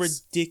iterations. a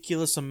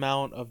ridiculous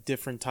amount of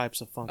different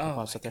types of Funko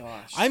Pops out there.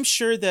 Gosh. I'm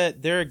sure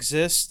that there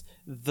exists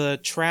the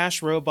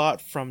trash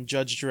robot from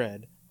Judge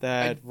Dredd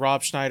that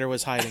Rob Schneider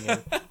was hiding in.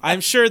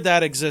 I'm sure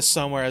that exists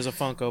somewhere as a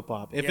Funko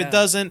Pop. If it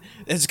doesn't,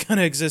 it's going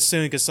to exist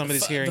soon because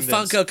somebody's hearing this. The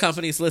Funko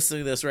company's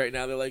listening to this right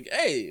now. They're like,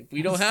 hey, if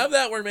we don't have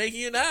that, we're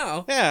making it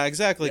now. Yeah,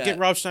 exactly. Yeah. Get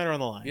Rob Schneider on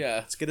the line. Yeah.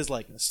 Let's get his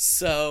likeness.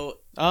 So,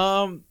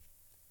 what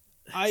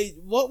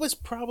was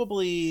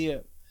probably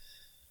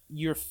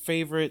your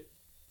favorite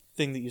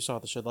thing that you saw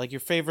at the show? Like your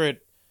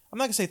favorite, I'm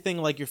not gonna say thing,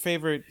 like your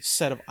favorite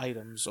set of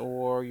items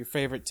or your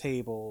favorite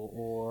table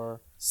or.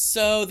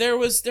 So there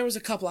was a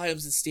couple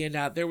items that stand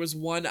out. There was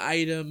one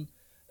item,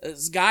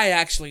 this guy I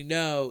actually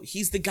know.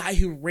 He's the guy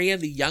who ran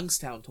the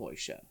Youngstown Toy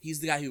Show.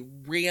 He's the guy who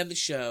ran the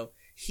show.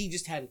 He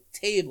just had a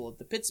table at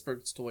the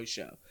Pittsburgh Toy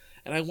Show,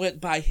 and I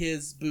went by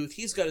his booth.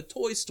 He's got a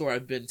toy store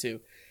I've been to.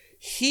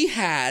 He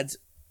had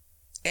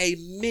a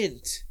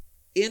mint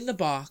in the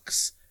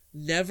box,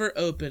 never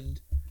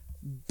opened,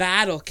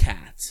 Battle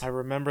Cat. I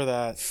remember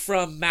that.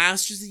 From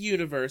Masters of the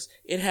Universe.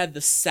 It had the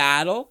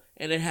saddle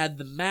and it had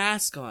the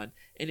mask on,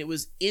 and it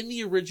was in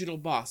the original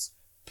box.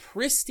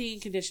 Pristine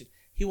condition.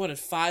 He wanted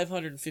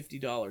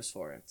 $550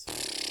 for it.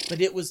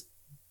 But it was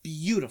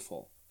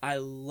beautiful. I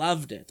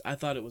loved it. I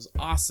thought it was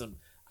awesome.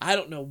 I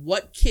don't know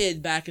what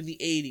kid back in the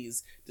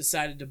 80s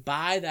decided to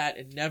buy that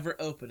and never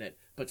open it,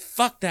 but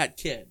fuck that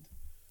kid.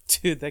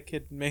 Dude, that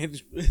kid made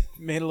a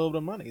little bit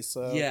of money,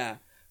 so. Yeah.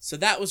 So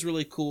that was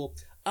really cool.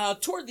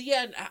 Toward the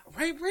end,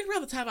 right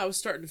around the time I was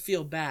starting to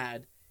feel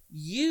bad,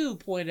 you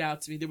pointed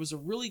out to me there was a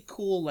really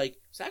cool, like,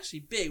 it was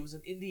actually big. It was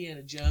an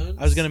Indiana Jones.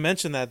 I was going to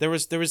mention that. There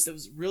was It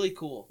was really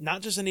cool.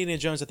 not just an Indiana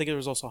Jones, I think it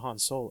was also Han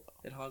Solo.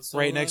 And Han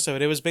Solo. Right next to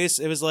it. It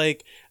was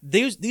like,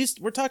 these,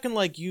 we're talking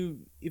like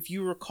if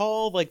you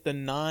recall, like the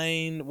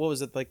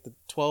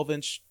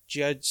 12-inch,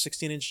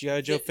 16-inch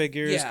G.I. Joe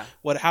figures, yeah.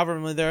 However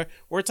many there,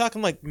 we're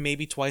talking like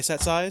maybe twice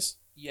that size.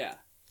 Yeah.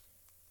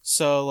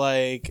 So,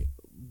 like,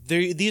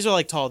 these are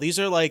like tall. These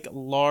are like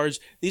large.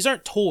 These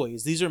aren't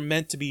toys. These are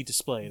meant to be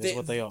displayed, is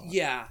what they are.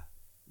 Yeah.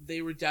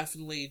 They were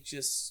definitely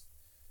just...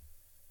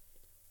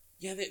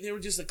 Yeah, they were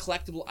just a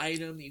collectible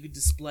item that you could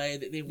display.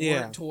 They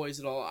weren't toys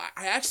at all.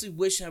 I actually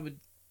wish I would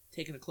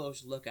taken a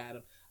closer look at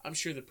them. I'm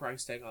sure the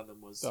price tag on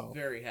them was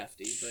very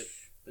hefty,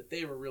 but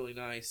they were really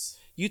nice.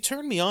 You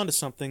turned me on to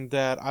something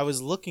that I was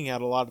looking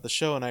at a lot of the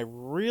show, and I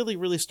really,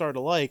 really started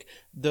to like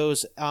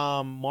those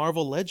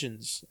Marvel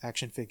Legends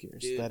action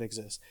figures that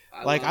exist.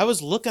 I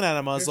was looking at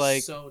them, I was They're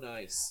like, so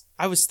nice.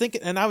 I was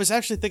thinking, and I was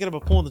actually thinking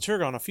about pulling the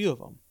trigger on a few of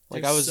them.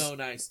 Like They're I was so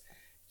nice.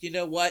 You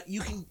know what?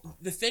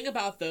 The thing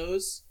about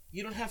those,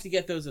 you don't have to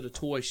get those at a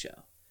toy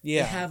show.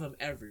 Yeah, they have them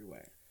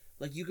everywhere.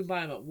 Like you can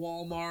buy them at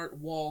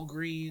Walmart,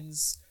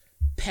 Walgreens,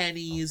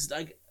 Pennies,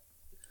 like.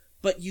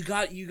 But you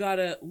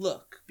gotta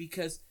look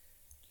because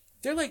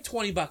they're like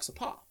 $20 a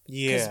pop.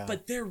 Yeah,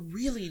 but they're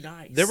really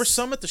nice. There were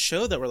some at the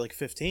show that were like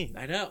 15.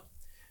 I know.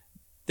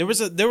 There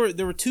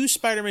were two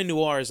Spider-Man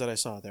Noirs that I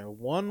saw there.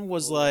 One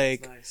was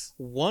nice.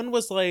 One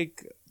was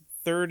like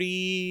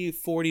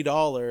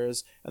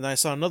 $30-$40, and then I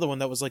saw another one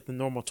that was like the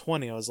normal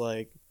 20. I was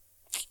like,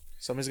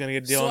 somebody's gonna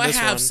get a deal on this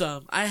one.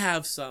 I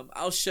have some.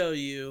 I'll show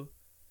you,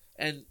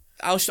 and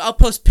I'll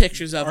post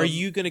pictures of them. Are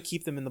you gonna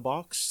keep them in the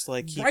box?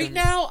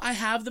 Now, I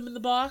have them in the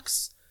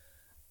box.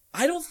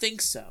 I don't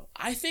think so.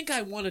 I think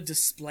I want to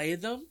display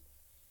them.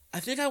 I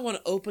think I want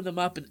to open them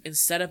up and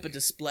set up a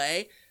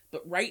display.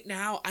 But right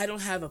now, I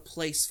don't have a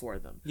place for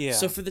them. Yeah.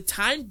 So for the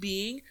time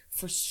being,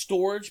 for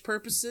storage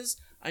purposes,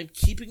 I'm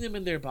keeping them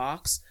in their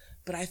box.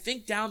 But I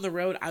think down the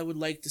road, I would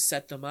like to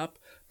set them up.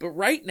 But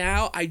right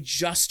now, I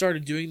just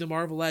started doing the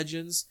Marvel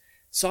Legends,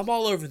 so I'm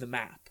all over the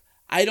map.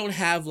 I don't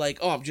have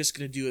I'm just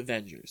going to do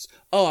Avengers.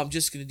 Oh, I'm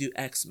just going to do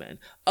X-Men.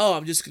 Oh,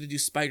 I'm just going to do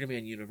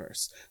Spider-Man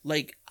universe.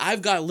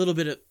 I've got a little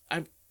bit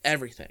of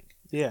everything.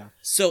 Yeah.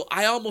 So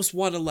I almost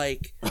want to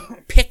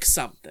pick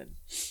something.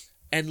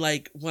 And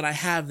when I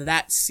have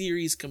that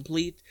series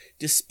complete,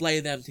 display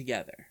them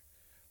together.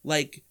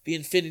 Like the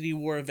Infinity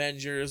War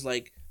Avengers,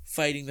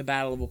 fighting the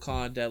Battle of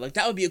Wakanda.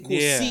 That would be a cool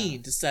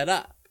scene to set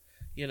up.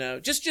 You know,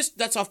 just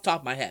that's off the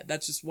top of my head.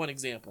 That's just one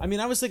example. I mean,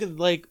 I was thinking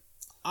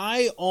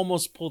I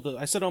almost pulled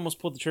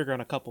the trigger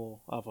on a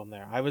couple of them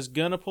there. I was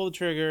gonna pull the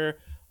trigger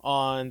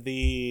on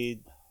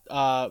the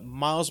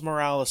Miles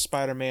Morales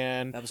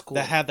Spider-Man. That was cool.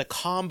 That had the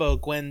combo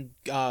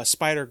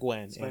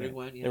Spider-Gwen.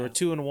 Spider-Gwen, yeah. There were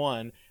 2 in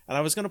 1. And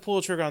I was gonna pull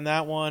the trigger on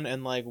that one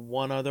and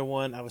one other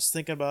one. I was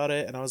thinking about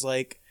it and I was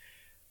like,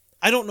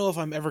 I don't know if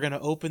I'm ever gonna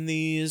open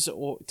these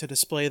or to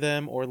display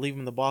them or leave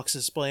them in the box to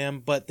display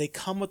them, but they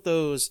come with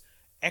those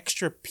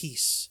extra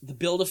piece. The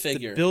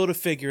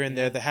Build-A-Figure. In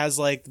there that has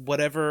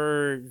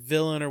whatever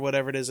villain or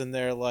whatever it is in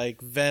there,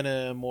 like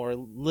Venom or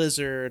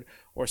Lizard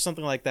or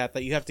something like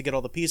that you have to get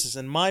all the pieces.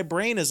 And my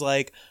brain is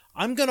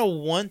I'm gonna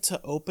want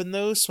to open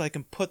those so I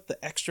can put the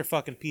extra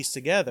fucking piece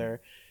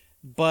together.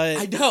 But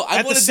I know,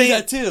 I want to do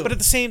that too. But at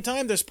the same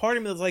time, there's part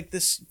of me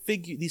that's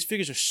these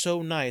figures are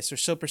so nice, they're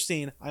so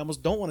pristine, I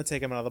almost don't want to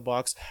take them out of the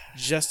box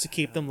just to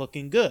keep them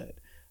looking good.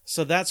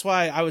 So that's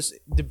why I was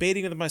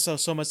debating with myself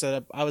so much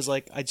that I was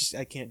like, I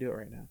can't do it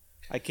right now.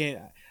 I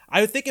can't.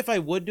 I would think if I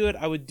would do it,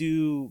 I would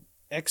do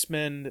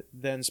X-Men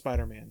then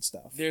Spider-Man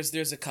stuff.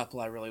 There's a couple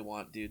I really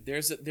want, dude.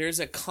 There's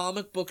a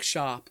comic book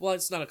shop. Well,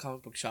 it's not a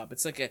comic book shop.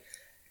 It's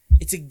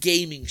a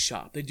gaming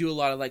shop. They do a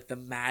lot of like the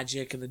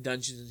Magic and the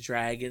Dungeons and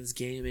Dragons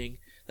gaming,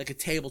 like a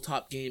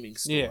tabletop gaming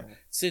store. Yeah.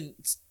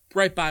 It's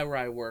right by where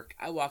I work.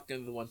 I walked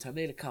into the one time.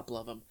 They had a couple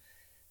of them.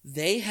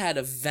 They had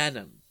a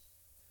Venom,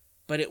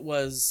 but it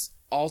was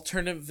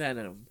alternate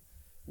Venom,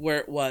 where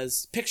it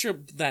was picture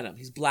Venom.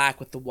 He's black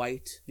with the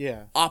white.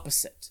 Yeah.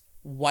 Opposite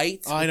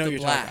white. Oh, I know with you're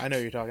the black. talking. I know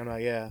you're talking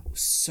about. Yeah.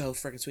 So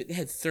freaking sweet. They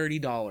had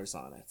 $30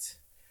 on it.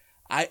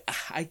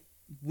 I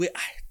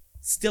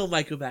still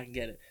might go back and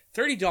get it.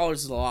 $30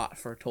 is a lot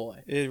for a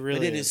toy. It really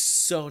but it is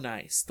so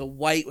nice. The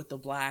white with the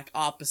black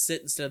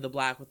opposite instead of the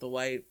black with the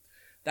white.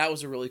 That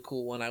was a really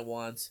cool one I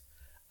want.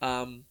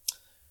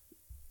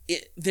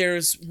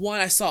 There's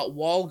one I saw at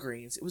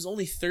Walgreens. It was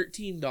only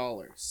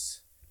 $13.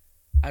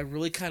 I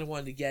really kind of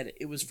wanted to get it.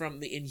 It was from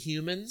the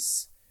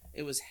Inhumans.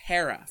 It was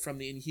Hera from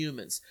the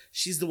Inhumans.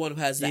 She's the one who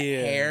has that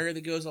hair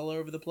that goes all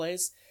over the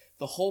place.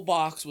 The whole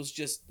box was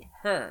just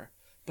her,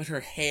 but her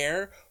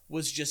hair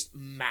was just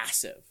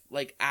massive.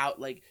 Like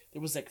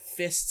there was like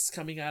fists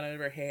coming out of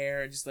her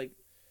hair, and just like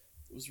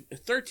it was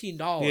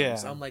 $13.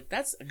 Yeah. I'm like,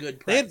 that's a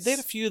good price. They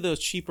had a few of those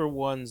cheaper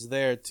ones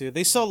there too.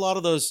 They sell a lot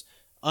of those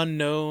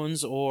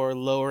unknowns or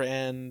lower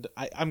end.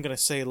 I'm gonna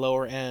say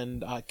lower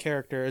end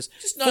characters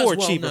just not for as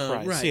well cheaper known,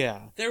 price. right.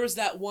 Yeah. There was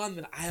that one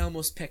that I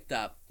almost picked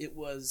up. It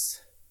was,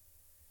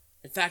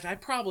 in fact, I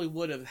probably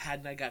would have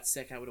hadn't I got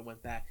sick. I would have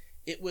went back.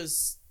 It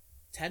was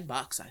 $10,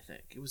 I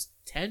think. It was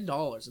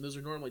 $10, and those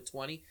are normally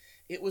 $20.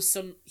 It was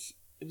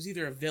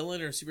either a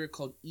villain or a superhero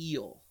called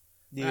Eel.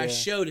 Yeah. And I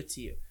showed it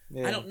to you.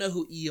 Yeah. I don't know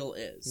who Eel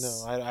is.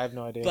 No, I have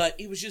no idea. But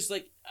it was just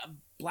like a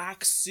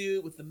black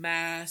suit with the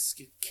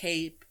mask, a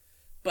cape.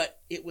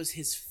 But it was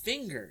his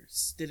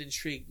fingers that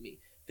intrigued me.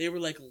 They were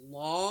like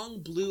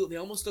long blue. They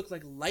almost looked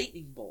like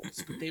lightning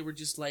bolts, but they were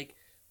just like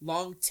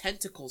long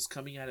tentacles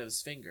coming out of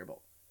his finger.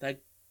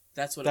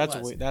 That's what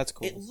it was. That's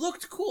cool. It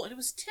looked cool, and it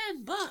was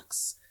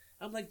 $10.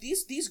 I'm like,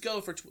 these go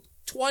for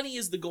 20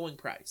 is the going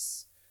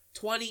price.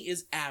 20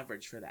 is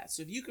average for that.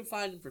 So if you can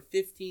find them for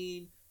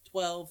 15,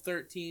 12,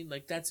 13,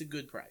 like that's a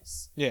good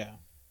price. Yeah.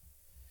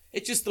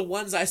 It's just the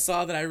ones I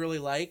saw that I really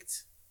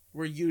liked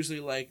were usually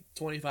like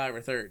 25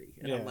 or 30,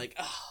 and I'm like,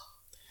 oh.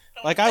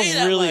 Like I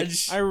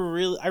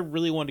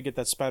really wanted to get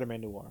that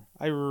Spider-Man Noir.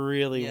 I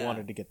really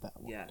wanted to get that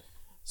one. Yeah.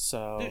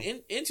 So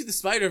dude, Into the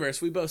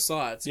Spider-Verse, we both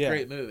saw it. It's a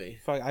great movie.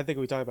 I think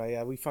we talked about it.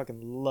 Yeah, we fucking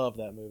love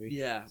that movie.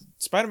 Yeah.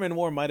 Spider-Man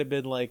Noir might have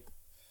been like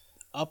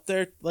up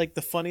there, like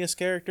the funniest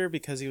character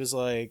because he was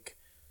like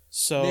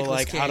so Nicolas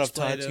like Cage out of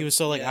touch. him. He was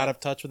so like out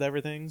of touch with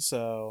everything.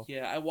 So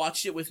yeah, I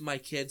watched it with my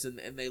kids and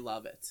they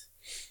love it.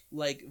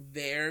 Like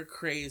they're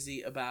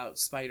crazy about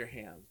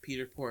Spider-Ham,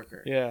 Peter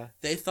Porker. Yeah.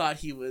 They thought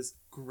he was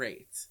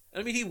great.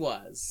 I mean, he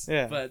was.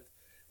 Yeah. But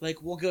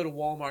like we'll go to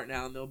Walmart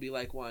now and there'll be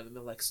like one and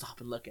they'll like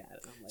stop and look at it.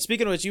 I'm like,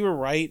 speaking of which, you were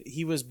right.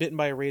 He was bitten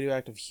by a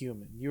radioactive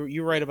human.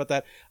 You were right about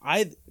that.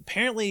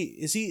 Apparently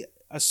is he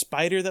a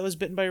spider that was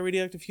bitten by a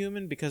radioactive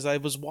human? Because I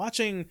watched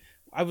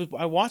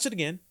it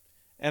again.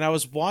 And I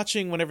was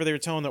watching whenever they were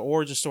telling their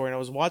origin story, and I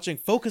was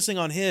focusing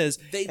on his.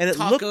 They and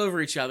talk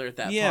over each other at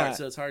that part,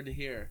 so it's hard to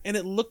hear. And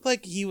it looked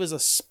like he was a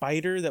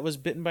spider that was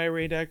bitten by a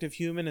radioactive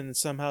human and then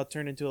somehow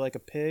turned into like a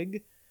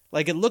pig.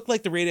 Like it looked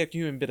like the radioactive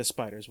human bit a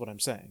spider is what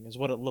I'm saying, is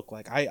what it looked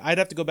like. I'd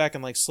have to go back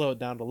and like slow it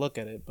down to look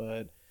at it,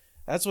 but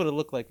that's what it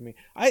looked like to me.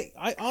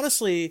 I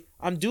honestly,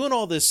 I'm doing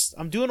all this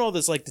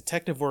like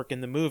detective work in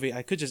the movie.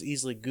 I could just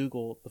easily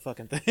Google the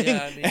fucking thing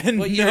and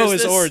know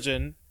his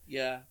origin.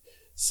 Yeah.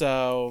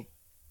 So...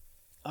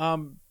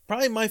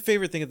 probably my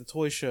favorite thing at the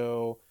toy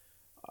show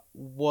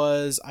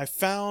was I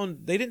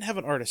found they didn't have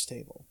an artist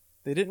table.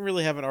 They didn't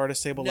really have an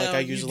artist table like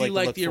I usually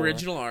like to look the for.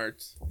 original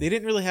art. They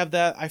didn't really have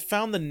that. I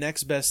found the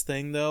next best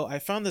thing though. I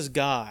found this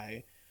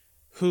guy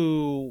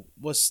who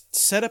was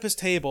set up his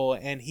table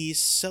and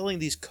he's selling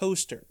these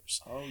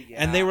coasters. Oh yeah.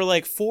 And they were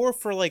like 4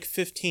 for like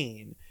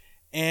 15.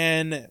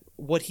 And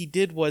what he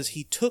did was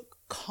he took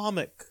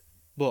comic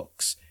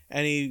books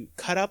and he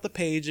cut out the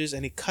pages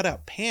and he cut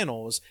out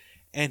panels.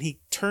 And he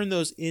turned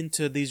those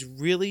into these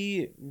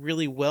really,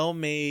 really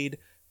well-made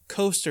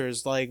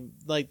coasters. Like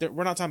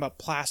we're not talking about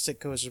plastic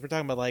coasters. We're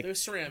talking about like they're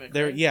ceramic.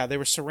 They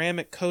were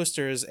ceramic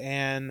coasters,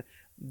 and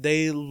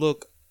they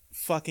look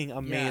fucking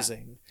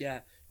amazing.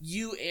 Yeah.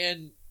 You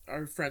and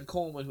our friend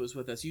Coleman, who was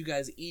with us, you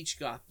guys each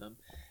got them.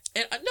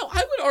 And no,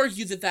 I would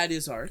argue that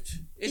is art.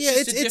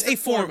 It's a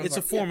form. It's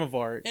a form of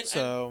art. And,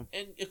 so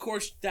and of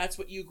course that's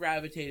what you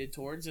gravitated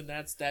towards, and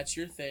that's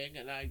your thing.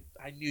 And I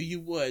knew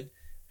you would.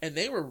 And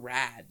they were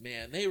rad,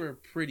 man. They were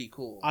pretty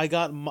cool. I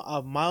got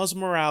Miles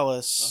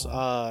Morales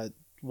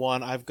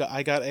one.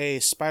 I got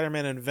a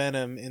Spider-Man and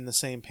Venom in the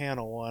same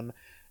panel one.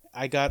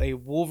 I got a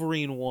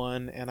Wolverine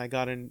one, and I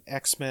got an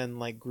X-Men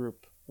like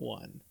group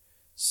one.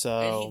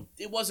 So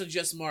it wasn't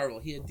just Marvel.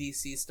 He had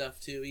DC stuff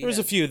too. there was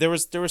a few. There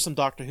was some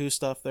Doctor Who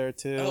stuff there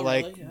too. Oh,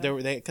 like really? Yeah. there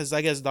were because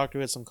I guess Doctor Who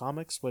had some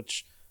comics,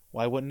 which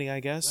why wouldn't he? I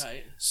guess.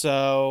 Right.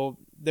 So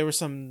there was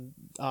some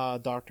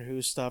Doctor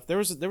Who stuff. There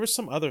was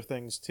some other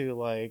things too.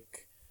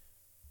 Like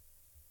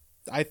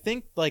I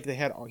think like he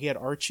had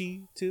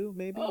Archie too.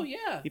 Maybe. Oh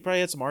yeah. He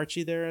probably had some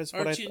Archie there as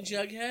Archie and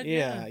Jughead.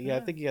 Yeah, I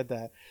think he had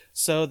that.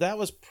 So that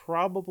was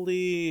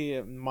probably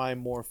my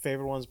more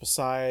favorite ones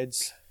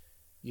besides,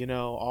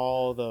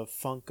 all the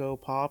Funko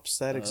Pops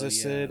that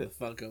existed the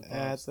Funko Pops.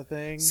 at the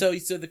thing. So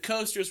the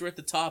coasters were at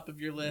the top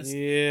of your list.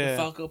 Yeah.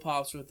 The Funko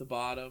Pops were at the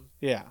bottom.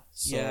 Yeah.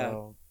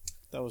 So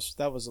that was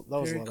a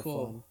lot Very of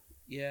cool. fun.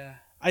 Yeah.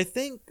 I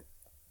think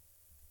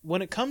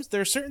when it comes, there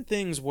are certain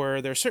things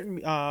where there are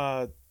certain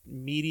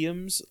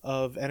mediums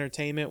of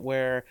entertainment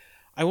where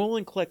I will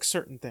only collect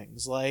certain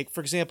things. Like,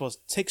 for example,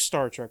 take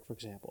Star Trek, for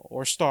example,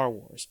 or Star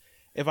Wars.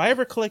 If I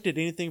ever collected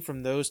anything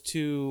from those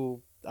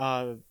two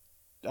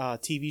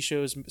TV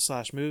shows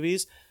 /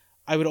 movies,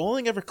 I would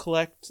only ever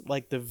collect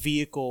like the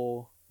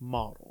vehicle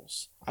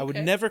models. I would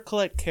never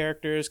collect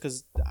characters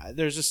because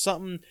there's just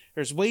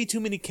there's way too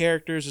many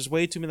characters, there's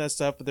way too many of that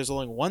stuff, but there's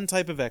only one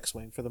type of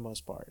X-Wing for the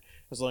most part.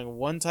 There's only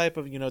one type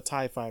of,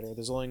 TIE fighter.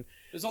 There's only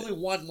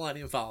one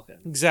Millennium Falcon.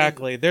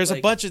 Exactly. There's like,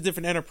 a bunch of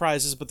different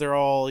Enterprises, but they're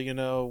all,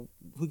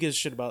 who gives a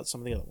shit about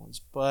some of the other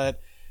ones. But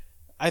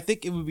I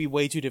think it would be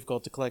way too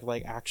difficult to collect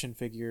like action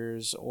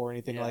figures or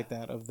anything like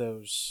that of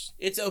those.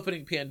 It's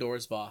opening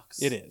Pandora's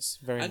box. It is,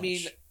 very much. I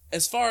mean,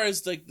 as far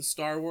as like the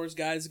Star Wars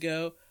guys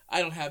go,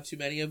 I don't have too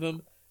many of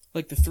them.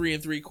 Like the 3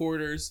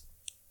 3/4.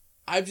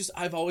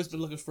 I've always been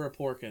looking for a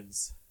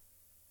Porkins.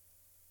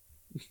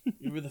 You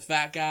remember the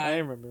fat guy? I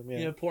remember him,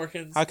 yeah.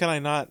 Porkins. How can I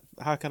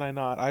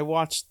not? I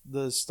watched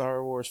the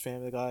Star Wars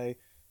Family Guy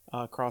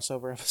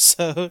crossover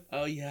episode.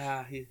 Oh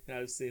yeah,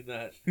 I've seen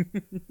that.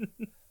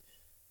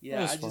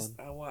 Yeah,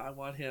 I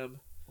want him.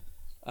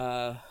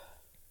 But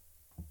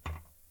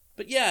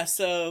yeah,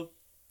 so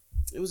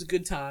it was a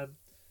good time.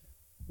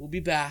 We'll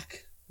be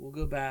back. We'll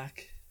go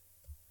back.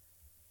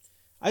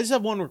 I just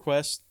have one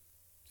request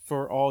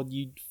for all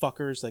you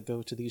fuckers that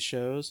go to these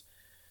shows.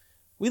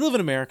 We live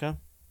in America,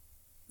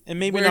 and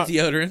maybe wear not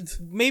deodorant.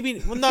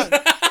 Maybe not.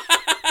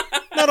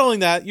 Not only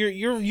that,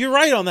 you're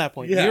right on that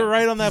point. Yeah. You're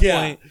right on that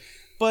point.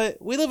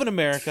 But we live in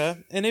America,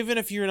 and even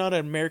if you're not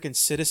an American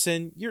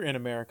citizen, you're in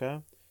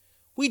America.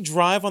 We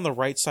drive on the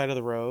right side of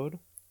the road.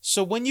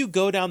 So when you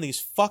go down these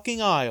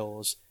fucking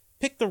aisles,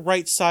 pick the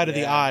right side of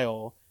the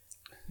aisle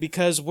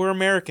because we're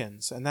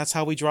Americans and that's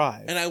how we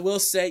drive. And I will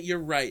say, you're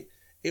right.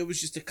 It was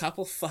just a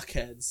couple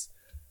fuckheads.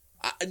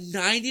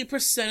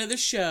 90% of the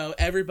show,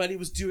 everybody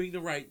was doing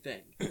the right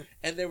thing.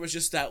 And there was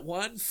just that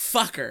one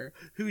fucker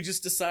who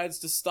just decides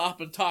to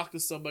stop and talk to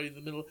somebody in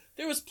the middle.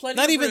 There was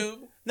plenty of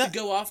room to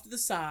go off to the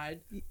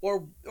side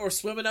or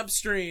swimming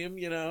upstream,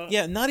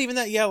 Yeah, not even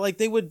that. Yeah, like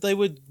they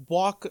would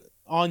walk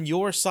on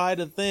your side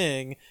of the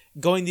thing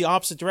going the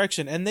opposite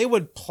direction and they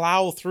would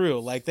plow through.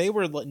 Like they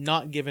were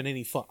not giving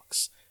any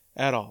fucks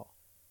at all.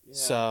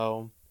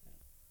 Yeah.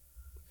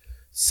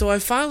 So I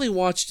finally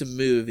watched a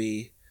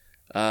movie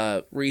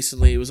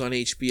recently. It was on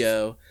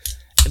HBO.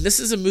 And this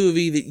is a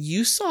movie that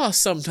you saw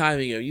some time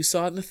ago. You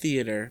saw it in the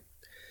theater.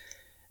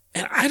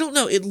 And I don't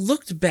know, it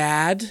looked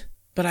bad,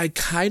 but I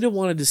kind of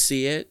wanted to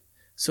see it.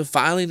 So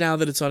finally, now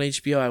that it's on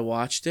HBO, I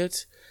watched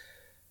it.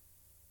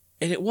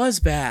 And it was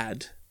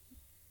bad.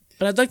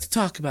 But I'd like to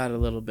talk about it a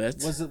little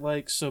bit. Was it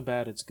like so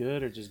bad it's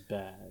good or just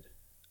bad?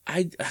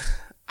 I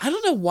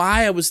don't know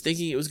why I was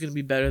thinking it was going to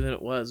be better than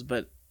it was,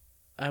 but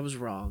I was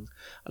wrong.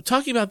 I'm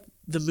talking about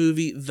the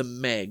movie The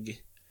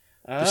Meg.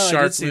 The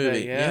shark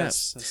movie.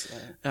 Yes.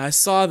 Yeah. I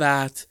saw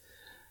that.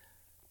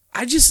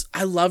 I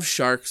love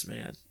sharks,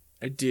 man.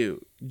 I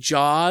do.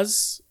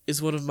 Jaws is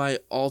one of my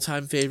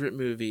all-time favorite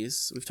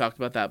movies. We've talked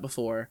about that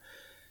before.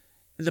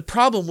 And the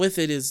problem with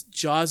it is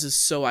Jaws is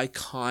so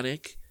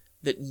iconic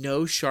that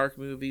no shark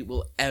movie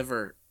will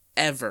ever,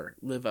 ever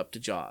live up to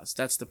Jaws.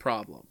 That's the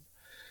problem.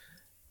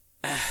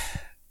 I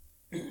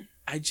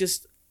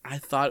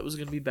thought it was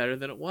going to be better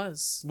than it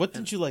was. What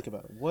didn't you like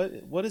about it?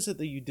 What is it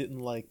that you didn't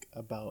like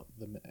about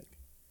The Meg?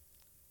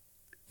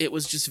 It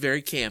was just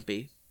very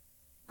campy,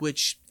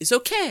 which is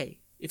okay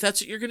if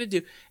that's what you're going to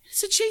do.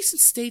 It's a Jason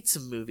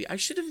Statham movie. I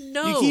should have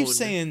known.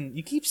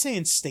 You keep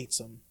saying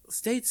Statham.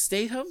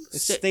 Statham?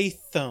 It's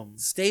Statham.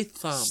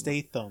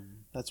 Statham.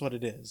 That's what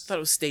it is. I thought it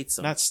was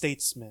Statham. Not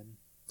statesman.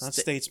 Not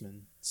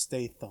statesman.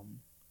 Statham.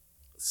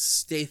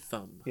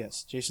 Statham.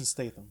 Yes, Jason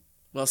Statham.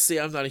 Well, see,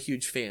 I'm not a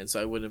huge fan,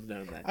 so I wouldn't have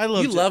known that. I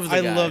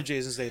love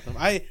Jason Statham.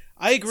 I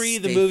agree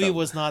the movie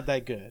was not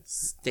that good.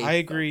 I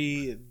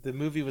agree the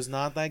movie was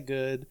not that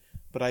good,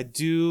 but I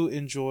do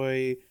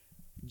enjoy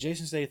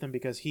Jason Statham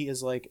because he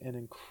is like an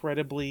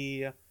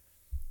incredibly...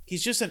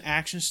 He's just an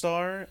action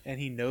star, and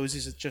he knows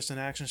he's just an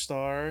action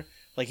star.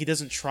 Like, he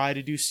doesn't try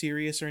to do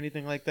serious or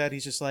anything like that.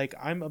 He's just like,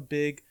 I'm a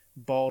big,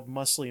 bald,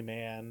 muscly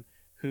man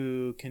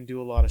who can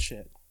do a lot of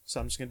shit. So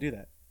I'm just going to do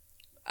that.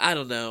 I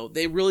don't know.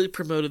 They really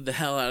promoted the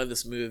hell out of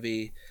this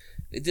movie.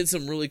 They did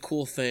some really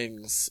cool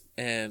things,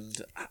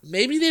 and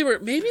maybe they were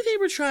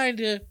trying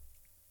to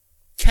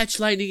catch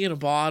lightning in a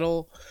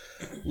bottle,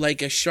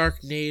 like a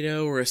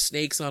Sharknado or a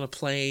Snakes on a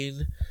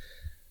Plane,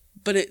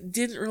 but it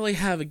didn't really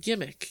have a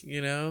gimmick,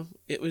 you know?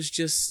 It was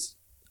just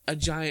a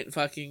giant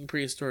fucking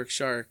prehistoric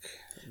shark.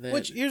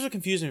 Which, here's what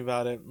confused me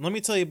about it. Let me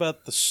tell you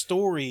about the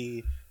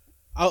story.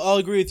 I'll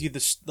agree with you.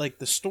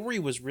 The story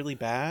was really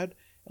bad.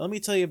 Let me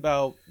tell you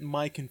about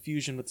my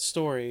confusion with the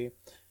story.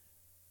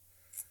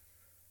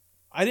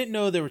 I didn't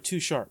know there were two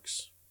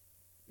sharks.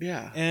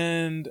 Yeah.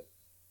 And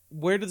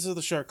where did this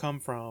other shark come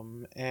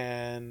from?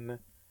 And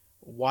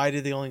why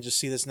did they only just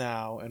see this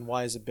now? And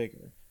why is it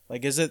bigger?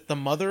 Like, is it the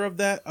mother of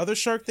that other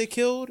shark they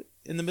killed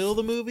in the middle of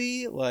the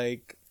movie?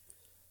 Like,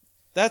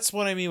 that's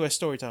what I mean by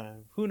story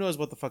time. Who knows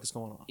what the fuck is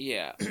going on?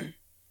 Yeah.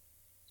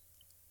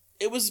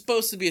 It was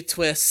supposed to be a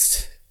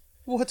twist.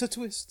 What a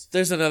twist.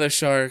 There's another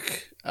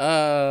shark.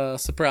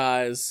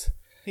 Surprise.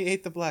 He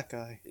ate the black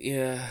guy.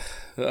 Yeah.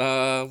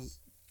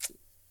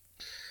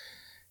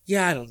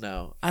 Yeah, I don't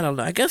know.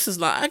 I guess there's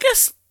not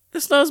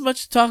as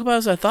much to talk about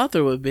as I thought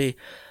there would be.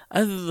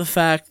 Other than the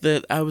fact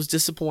that I was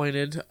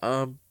disappointed.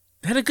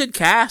 Had a good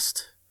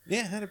cast.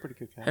 Yeah, had a pretty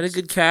good cast. Had a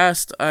good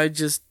cast. I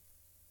just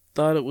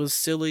thought it was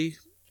silly.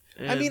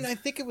 I mean, I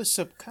think it was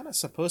kind of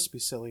supposed to be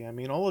silly. I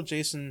mean, all of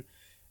Jason...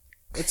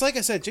 It's like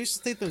I said,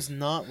 Jason Statham's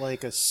not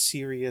like a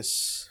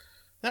serious...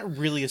 Not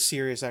really a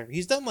serious actor.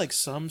 He's done like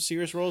some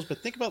serious roles,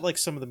 but think about like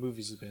some of the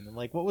movies he's been in.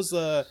 Like, what was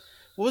the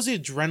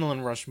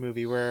Adrenaline Rush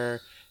movie where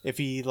if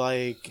he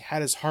like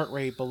had his heart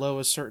rate below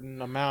a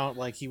certain amount,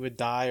 like he would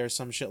die or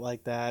some shit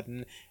like that?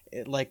 And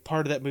like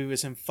part of that movie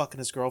was him fucking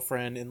his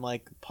girlfriend in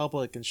like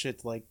public and shit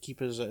to like keep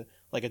his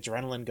like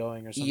adrenaline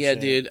going or something. Yeah,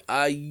 dude.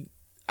 I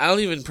don't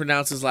even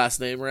pronounce his last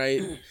name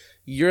right.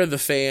 You're the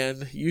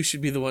fan. You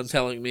should be the one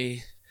telling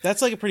me.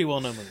 That's like a pretty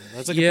well known movie.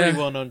 That's like a pretty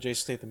well known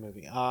Jason Statham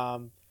movie.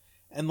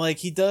 And like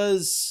he's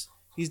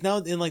now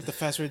in like the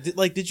Fast and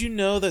Furious. Did you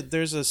know that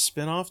there's a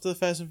spin-off to the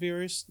Fast and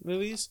Furious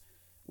movies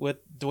with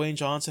Dwayne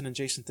Johnson and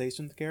Jason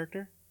Statham, the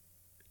character?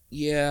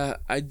 Yeah,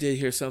 I did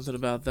hear something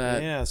about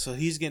that. Yeah, so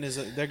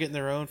they're getting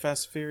their own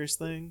Fast and Furious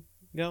thing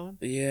going.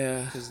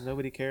 Yeah, because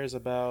nobody cares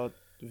about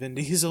Vin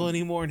Diesel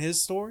anymore in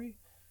his story.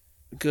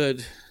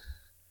 Good.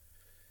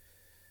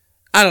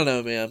 I don't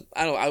know, man.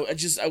 I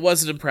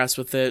wasn't impressed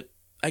with it.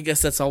 I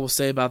guess that's all we'll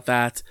say about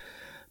that.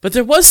 But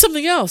there was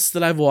something else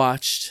that I've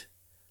watched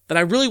that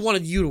I really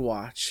wanted you to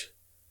watch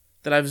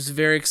that I was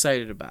very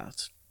excited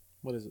about.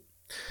 What is it?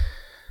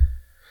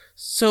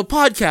 So, a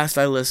podcast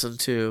I listened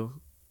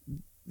to.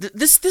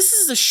 This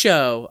is a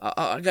show.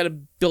 I got to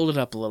build it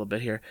up a little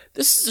bit here.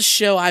 This is a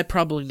show I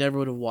probably never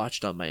would have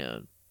watched on my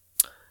own.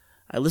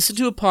 I listened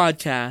to a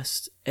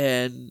podcast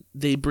and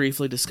they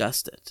briefly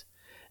discussed it.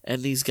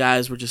 And these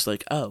guys were just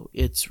like, "Oh,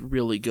 it's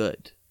really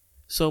good."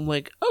 So I'm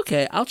like,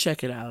 "Okay, I'll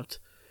check it out."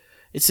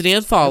 It's an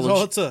anthology.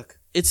 That's all it took.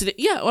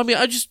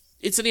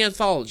 It's an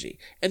anthology.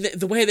 And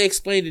the way they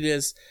explained it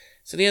is,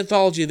 it's an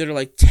anthology that are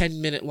like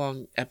 10-minute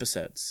long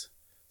episodes.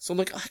 So I'm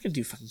like, I can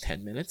do fucking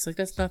 10 minutes. Like,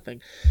 that's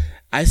nothing.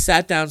 I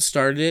sat down,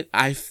 started it.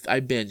 I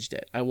binged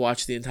it. I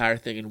watched the entire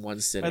thing in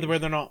one sitting. By the way,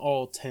 they're not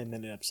all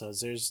 10-minute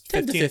episodes. There's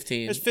 10 to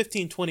 15. There's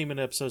 15,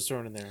 20-minute episodes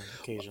thrown in there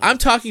occasionally. I'm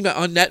talking about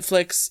on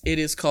Netflix. It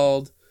is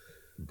called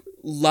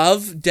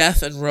Love,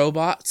 Death, and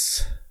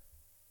Robots.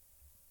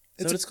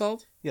 Is that what it's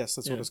called? Yes,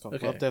 that's what it's called.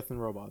 Okay. Love, Death,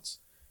 and Robots.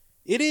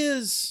 It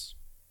is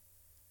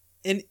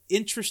an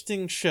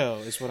interesting show,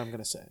 is what I'm going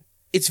to say.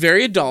 It's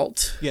very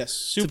adult. Yes,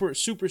 super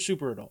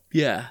adult.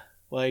 Yeah.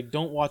 Like,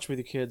 don't watch with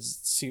your kids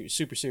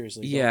super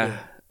seriously. Yeah. Don't do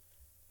it.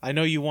 I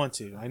know you want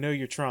to. I know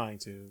you're trying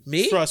to.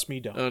 Me? Trust me,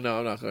 don't. Oh, no,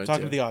 I'm not going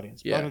Talking to the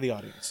audience. Yeah. Talking to the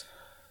audience.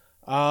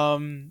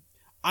 I'm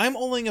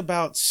only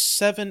about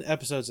 7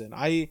 episodes in.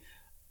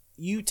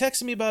 You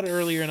texted me about it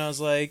earlier, and I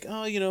was like,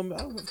 oh,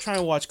 I'm trying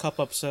to watch a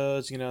couple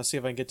episodes, see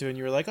if I can get to it. And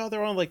you were like, oh,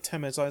 they're on like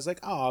 10 minutes. So I was like,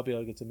 oh, I'll be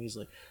able to get to them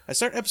easily. I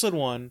start episode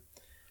 1.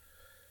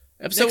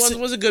 Episode 1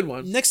 was a good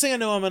one. Next thing I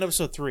know, I'm on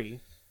episode 3.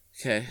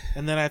 Okay.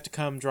 And then I have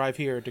to drive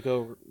here to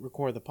go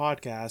record the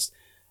podcast.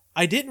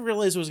 I didn't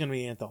realize it was going to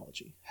be an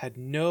anthology. Had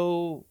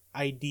no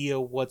idea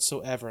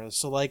whatsoever.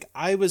 So, like,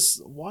 I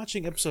was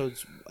watching episode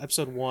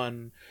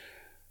 1,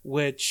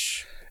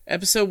 which...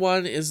 Episode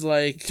 1 is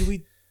like... Do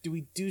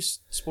we do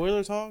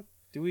spoiler talk?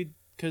 Do we?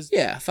 Because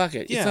yeah, fuck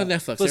it. It's on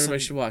Netflix. Listen, everybody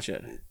should watch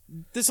it.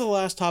 This is the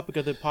last topic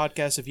of the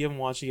podcast. If you haven't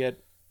watched it yet,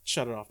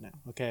 shut it off now.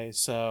 Okay,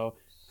 so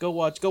go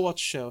watch the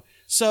show.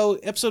 So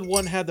episode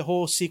 1 had the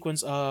whole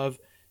sequence of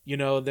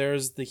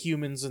there's the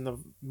humans and the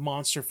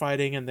monster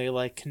fighting, and they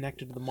like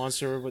connected to the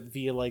monster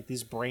via like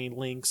these brain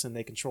links, and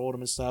they controlled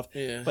him and stuff.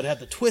 Yeah. But it had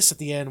the twist at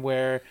the end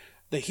where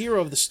the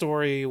hero of the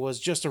story was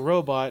just a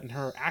robot, and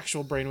her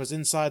actual brain was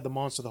inside the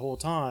monster the whole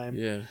time.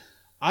 Yeah.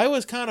 I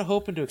was kind of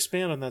hoping to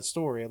expand on that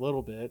story a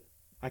little bit.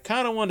 I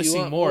kind of want to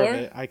see more of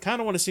it. I kind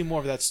of want to see more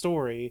of that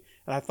story.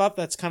 And I thought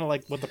that's kind of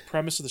like what the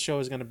premise of the show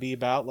is going to be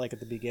about, like at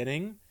the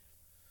beginning.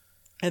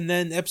 And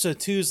then episode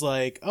 2 is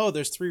like, oh,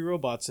 there's 3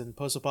 robots in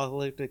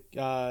post-apocalyptic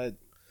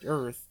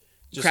Earth.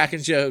 just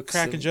cracking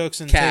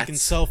jokes and cats. taking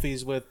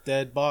selfies with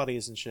dead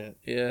bodies and shit.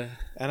 Yeah.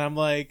 And I'm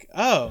like,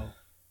 oh.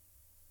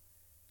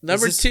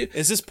 Number two.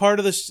 Is this part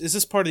of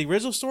the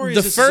original story?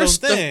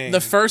 The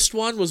first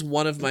one was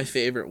one of my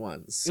favorite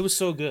ones. It was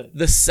so good.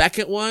 The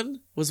second one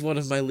was one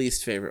of my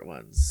least favorite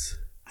ones.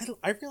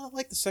 I really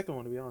like the second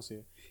one, to be honest with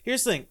you.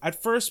 Here's the thing.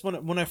 At first,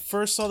 when I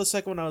first saw the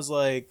second one, I was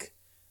like,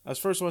 oh,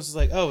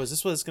 is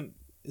this what it's gonna?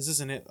 Is this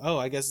an? Oh,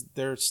 I guess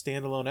they're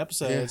standalone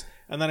episodes.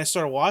 Yeah. And then I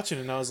started watching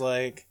it, and I was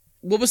like,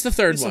 what was the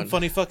third one? Some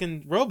funny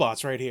fucking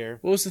robots right here.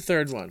 What was the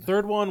third one?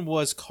 Third one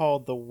was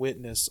called The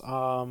Witness.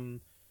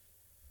 Hang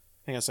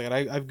on a second.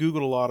 I've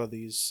googled a lot of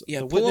these. Yeah,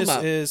 The pull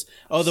Witness them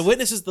up. The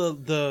Witness is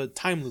the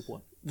time loop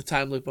one. The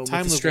time loop one with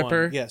the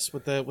stripper. One, yes,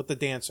 with the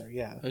dancer.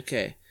 Yeah.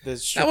 Okay.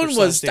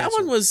 That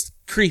one was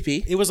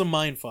creepy. It was a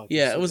mindfuck.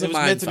 Yeah, it was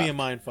meant to be a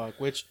mindfuck,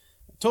 which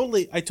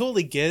I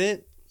totally get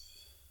it.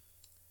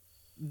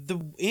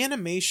 The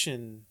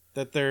animation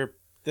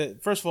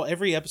first of all,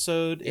 every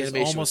episode is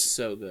almost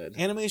so good.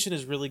 Animation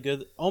is really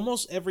good.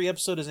 Almost every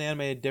episode is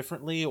animated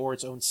differently or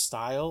its own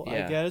style.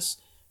 Yeah. I guess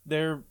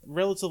they're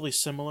relatively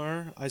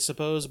similar, I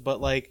suppose, but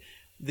like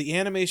the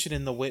animation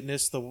in The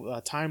Witness,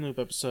 the time loop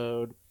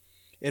episode.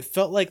 It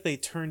felt like they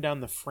turned down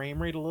the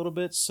frame rate a little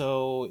bit,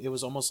 so it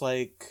was almost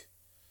like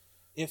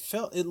it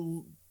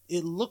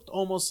looked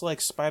almost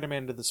like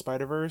Spider-Man Into the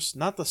Spider-Verse.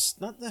 Not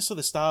necessarily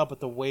the style,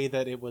 but the way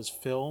that it was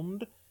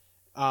filmed.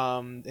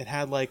 It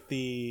had like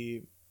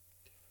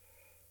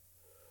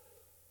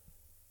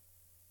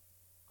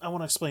I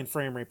want to explain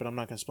frame rate, but I'm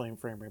not going to explain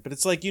frame rate. But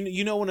it's like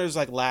you know when there's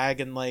like lag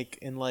and like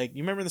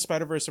you remember in the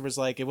Spider-Verse there was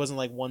like it wasn't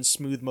like one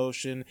smooth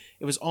motion.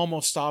 It was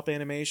almost stop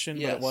animation,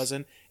 but it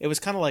wasn't. It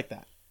was kind of like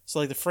that. So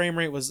like the frame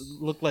rate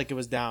looked like it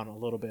was down a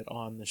little bit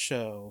on the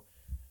show,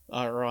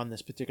 or on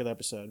this particular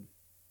episode.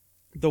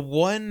 The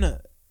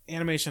one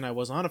animation I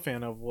was not a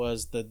fan of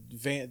was the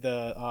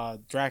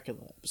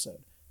Dracula episode.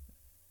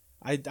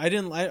 I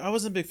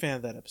wasn't a big fan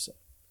of that episode.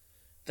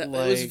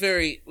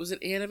 It was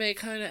it anime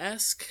kind of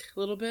esque a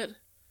little bit?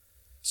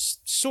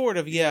 Sort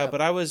of, yeah.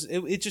 But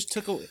it just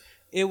took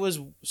it was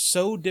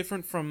so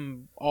different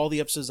from all the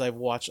episodes I've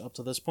watched up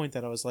to this point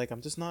that I was like,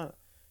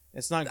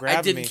 it's not grabbing me.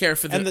 I didn't care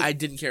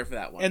for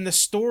that one. And the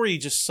story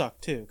just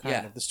sucked too,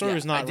 kind of. The story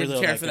was not really. I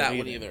didn't care for that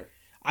one either.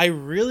 I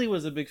really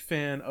was a big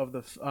fan of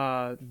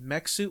the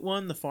mech suit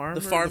one, the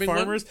farmers.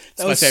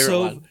 That was my favorite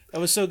one. That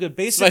was so good.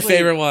 Basically, it's my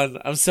favorite one.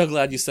 I'm so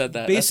glad you said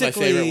that. That's my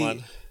favorite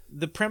one.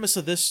 The premise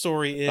of this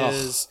story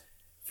is,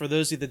 for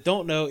those of you that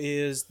don't know,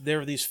 is there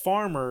are these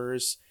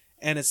farmers.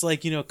 And it's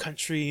like,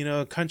 country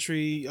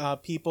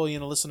people,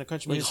 listen to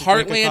country music.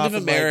 Heartland of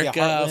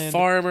America,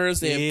 farmers,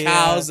 they have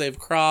cows, they have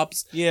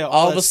crops. Yeah,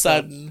 all of a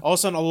sudden,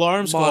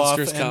 alarms go off,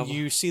 come. And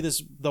you see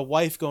the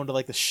wife go into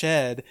like the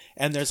shed,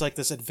 and there's like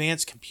this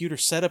advanced computer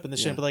setup in the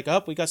shed. But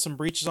like, we got some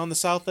breaches on the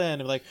south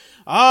end. And like,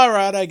 all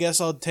right, I guess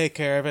I'll take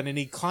care of it. And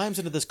he climbs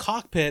into this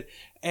cockpit.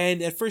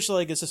 And at first you're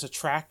like, is this a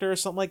tractor or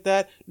something like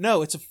that?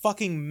 No, it's a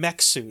fucking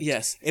mech suit.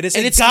 Yes.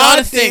 It's not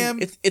a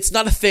thing. It's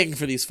not a thing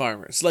for these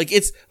farmers.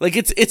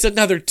 It's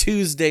another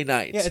Tuesday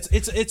night. Yeah,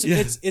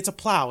 it's a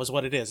plow is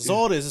what it is. It's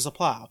all it is a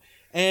plow.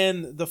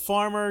 And the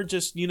farmer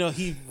just,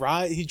 he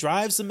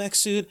drives the mech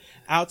suit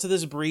out to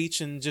this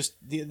breach and just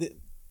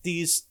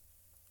these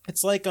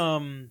it's like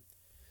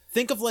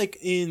think of like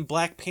in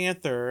Black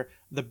Panther,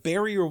 the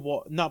barrier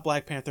wall, not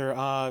Black Panther,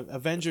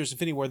 Avengers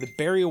Infinity War, the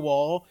barrier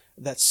wall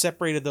that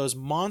separated those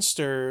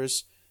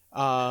monsters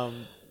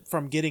from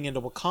getting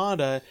into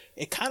Wakanda,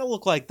 it kind of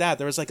looked like that.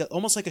 There was like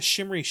almost like a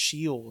shimmery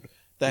shield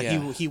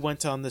that he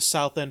went on the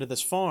south end of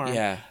this farm.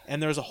 Yeah.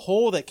 And there was a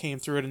hole that came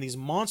through it, and these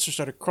monsters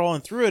started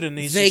crawling through it, and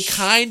they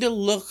kind of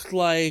looked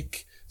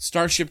like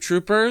Starship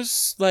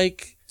Troopers,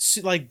 like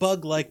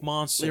bug-like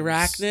monsters. The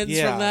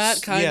arachnids from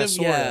that kind of.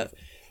 Sort of.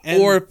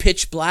 Or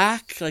Pitch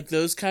Black, like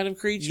those kind of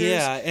creatures.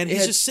 Yeah, and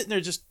he's just sitting there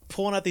just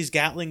pulling out these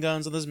Gatling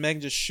guns and this Meg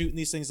just shooting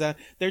these things out.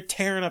 They're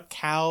tearing up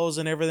cows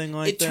and everything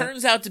like that. It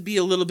turns out to be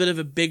a little bit of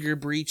a bigger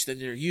breach than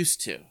you're used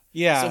to.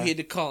 Yeah. So he had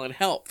to call in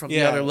help from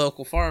the other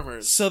local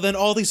farmers. So then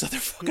all these other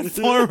fucking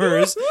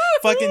farmers,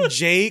 fucking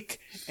Jake,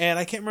 and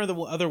I can't remember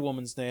the other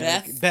woman's name.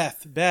 Beth. Is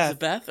it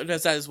Beth? Or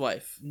is that his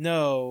wife?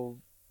 No.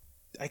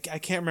 I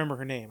can't remember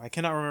her name. I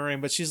cannot remember her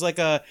name, but she's like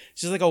a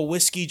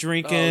whiskey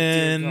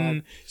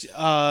drinking,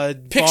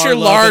 picture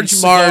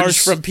large Marge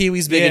from Pee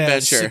Wee's Big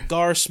Adventure.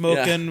 Cigar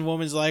smoking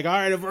woman's like, all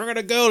right, if we're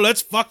gonna go,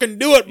 let's fucking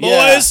do it,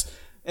 boys. Yeah.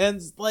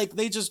 And like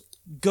they just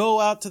go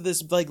out to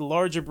this like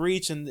larger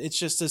breach, and it's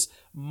just this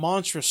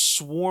monstrous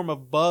swarm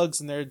of bugs,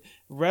 and the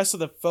rest of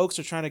the folks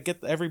are trying to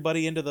get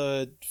everybody into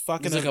the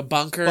fucking like a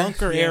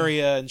bunker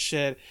area and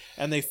shit,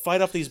 and they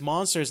fight off these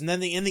monsters, and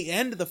then in the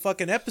end of the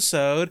fucking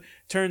episode,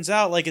 turns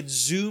out like it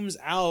zooms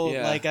out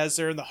like as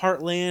they're in the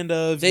heartland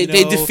of they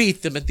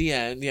defeat them at the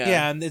end,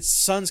 and it's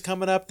sun's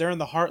coming up, they're in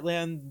the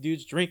heartland,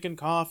 dude's drinking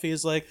coffee,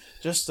 is like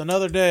just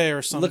another day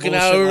or something, looking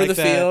out over the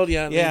field,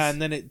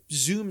 and then it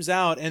zooms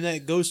out, and then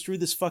it goes through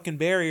this fucking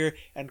barrier,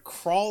 and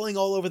crawling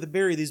all over the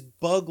barrier, these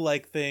bug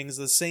like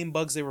things, the same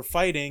bugs they were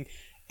fighting.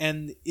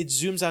 and it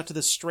zooms out to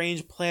this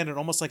strange planet,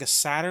 almost like a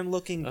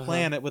Saturn-looking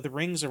planet with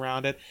rings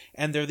around it,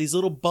 and there are these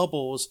little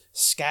bubbles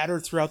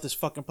scattered throughout this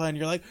fucking planet.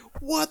 You're like,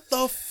 what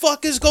the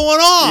fuck is going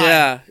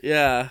on?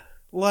 Yeah.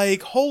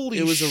 Like, holy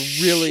shit. It was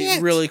a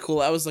really, really cool...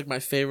 That was, like, my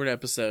favorite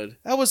episode.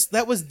 That was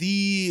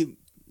the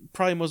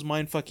probably most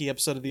mindfucky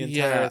episode of the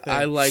entire thing.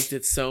 I liked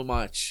it so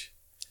much.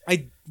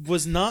 I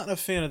was not a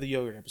fan of the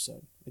yogurt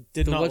episode. I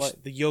did not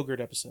like the yogurt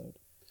episode.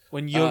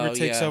 When yogurt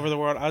takes over the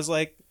world, I was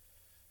like...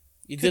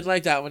 You didn't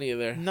like that one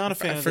either. Not a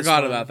fan of this one. I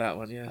forgot about that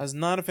one, yeah. I was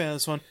not a fan of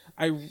this one.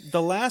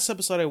 The last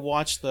episode I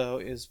watched, though,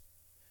 is...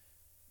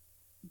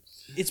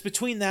 It's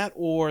between that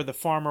or the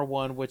farmer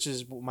one, which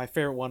is my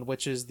favorite one,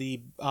 which is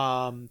the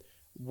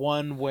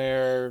one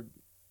where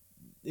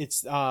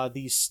it's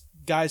these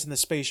guys in the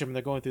spaceship and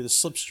they're going through the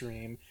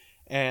slipstream,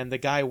 and the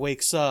guy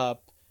wakes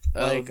up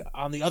like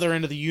on the other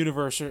end of the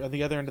universe or on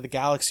the other end of the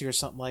galaxy or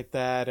something like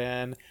that,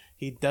 and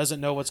he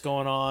doesn't know what's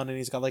going on, and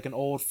he's got like an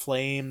old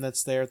flame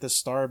that's there at the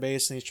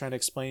starbase, and he's trying to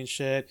explain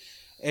shit.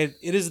 It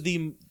is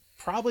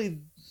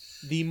probably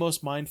the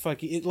most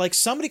mindfucky. Like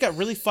somebody got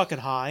really fucking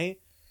high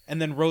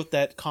and then wrote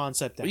that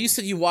concept down. Well, you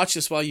said you watched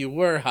this while you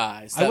were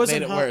high, so that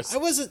made it worse. I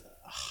wasn't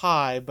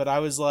high, but I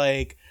was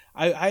like,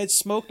 I had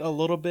smoked a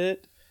little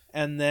bit,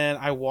 and then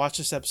I watched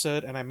this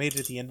episode, and I made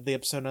it at the end of the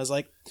episode, and I was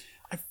like,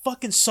 I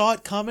fucking saw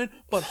it coming,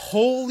 but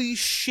holy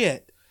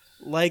shit.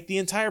 Like, the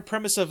entire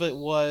premise of it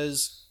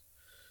was,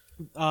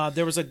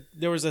 there was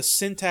a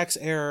syntax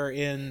error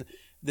in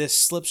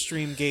this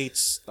Slipstream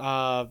Gates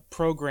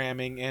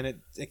programming, and it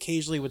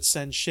occasionally would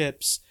send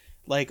ships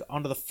like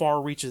onto the far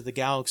reaches of the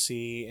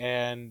galaxy,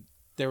 and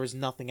there was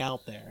nothing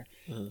out there.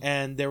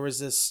 And there was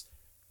this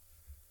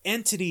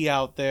entity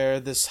out there,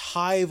 this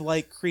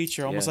hive-like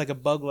creature, almost like a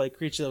bug-like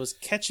creature that was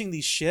catching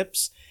these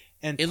ships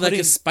and like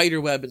a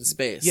spider web in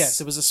space. Yes,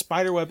 it was a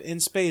spider web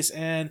in space,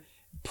 and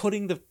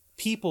putting the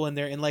people in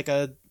there in like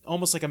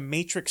almost like a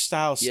Matrix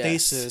style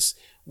stasis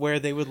where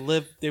they would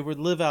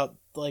live out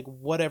like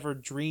whatever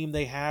dream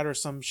they had or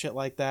some shit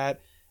like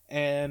that.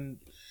 And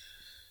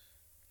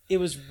it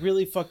was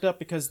really fucked up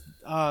because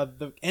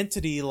the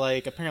entity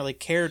like apparently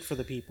cared for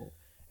the people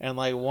and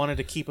like wanted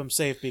to keep them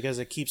safe because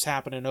it keeps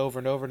happening over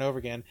and over and over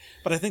again.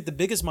 But I think the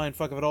biggest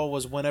mindfuck of it all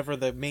was whenever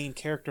the main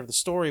character of the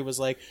story was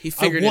like,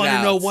 I want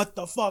to know what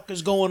the fuck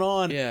is going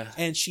on. Yeah.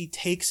 And she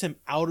takes him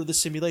out of the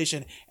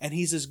simulation,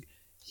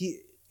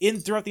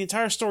 and throughout the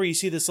entire story, you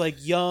see this like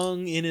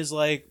young, in his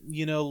like,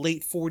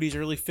 late 40s,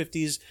 early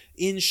 50s,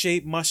 in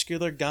shape,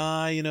 muscular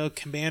guy,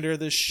 commander of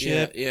this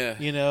ship. Yeah.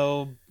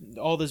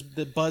 All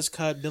the buzz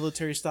cut,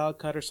 military style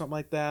cut or something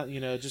like that,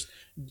 just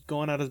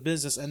going out of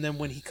business. And then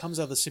when he comes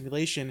out of the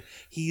simulation,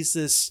 he's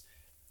this,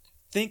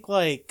 think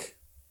like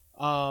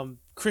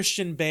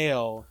Christian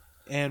Bale.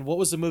 And what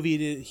was the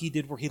movie he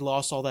did where he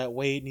lost all that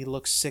weight and he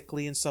looks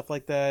sickly and stuff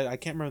like that? I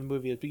can't remember the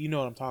movie, but you know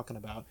what I'm talking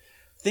about.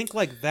 Think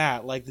like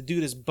that. Like the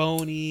dude is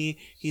bony.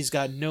 He's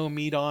got no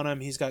meat on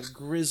him. He's got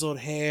grizzled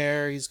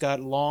hair. He's got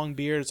long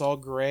beard. It's all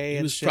gray.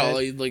 He was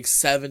probably like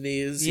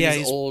 70s. Yeah,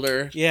 he's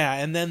older. Yeah,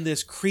 and then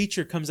this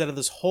creature comes out of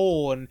this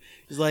hole and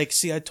he's like,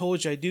 see, I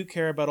told you I do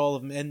care about all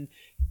of them. And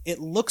it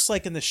looks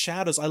like in the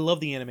shadows, I love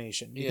the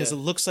animation because it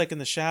looks like in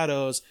the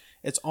shadows,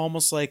 it's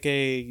almost like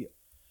a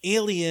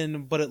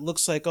alien, but it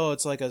looks like,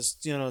 it's like a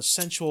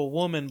sensual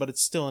woman, but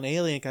it's still an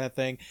alien kind of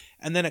thing.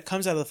 And then it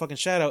comes out of the fucking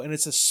shadow and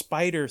it's a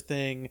spider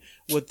thing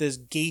with this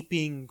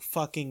gaping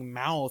fucking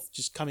mouth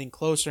just coming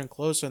closer and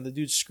closer, and the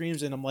dude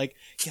screams, and I'm like,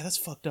 yeah, that's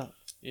fucked up.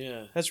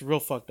 Yeah, that's real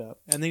fucked up.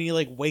 And then he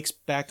like wakes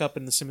back up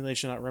in the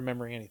simulation not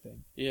remembering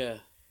anything. Yeah.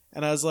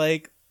 And I was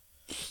like,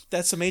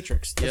 that's the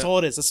Matrix. That's all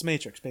it is. That's the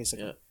Matrix,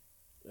 basically.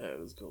 Yeah, that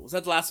was cool. Was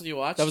that the last one you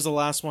watched? That was the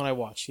last one I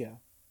watched. Yeah.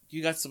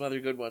 You got some other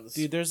good ones.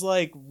 Dude, there's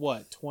like,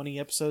 20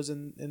 episodes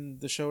in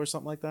the show or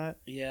something like that?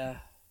 Yeah.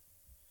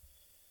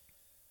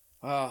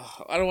 I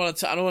don't want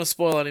to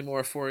spoil any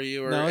more for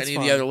you or any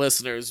of the other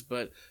listeners,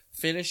 but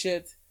finish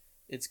it.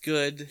 It's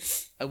good.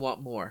 I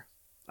want more.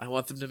 I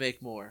want them to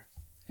make more.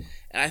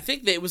 And I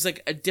think that it was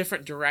like a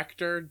different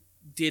director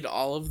did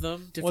all of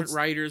them. Different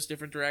writers,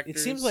 different directors. It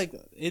seems like,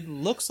 it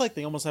looks like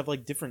they almost have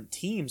like different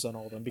teams on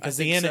all of them because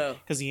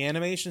the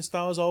animation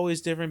style is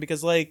always different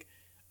because like,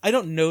 I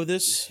don't know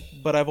this,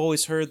 but I've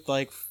always heard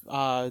like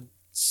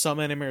some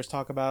animators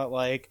talk about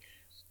like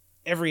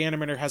every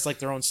animator has like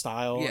their own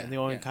style and the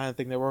own kind of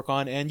thing they work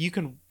on, and you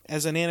can,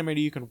 as an animator,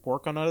 you can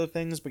work on other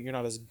things, but you're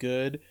not as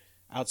good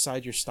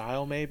outside your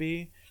style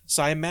maybe.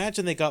 So I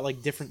imagine they got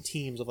like different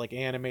teams of like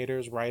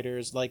animators,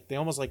 writers, like they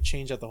almost like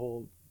change out the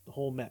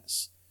whole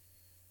mess.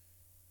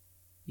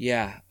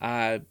 Yeah,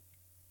 I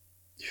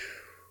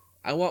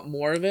want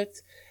more of it,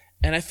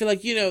 and I feel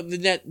like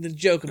the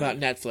joke about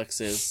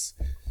Netflix is,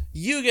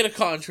 you get a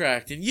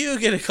contract, and you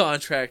get a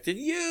contract, and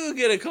you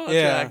get a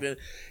contract. Yeah. And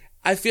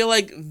I feel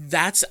like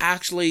that's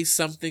actually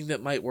something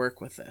that might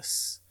work with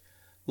this.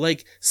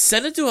 Like,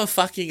 send it to a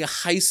fucking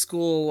high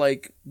school,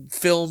 like,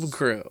 film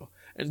crew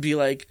and be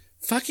like,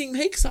 fucking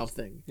make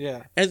something.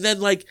 Yeah. And then,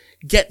 like,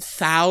 get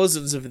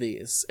thousands of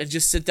these and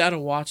just sit down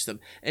and watch them.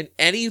 And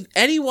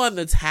anyone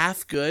that's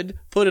half good,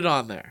 put it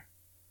on there.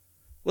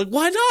 Like,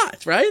 why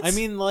not? Right? I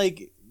mean,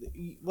 like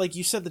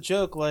you said the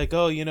joke, like,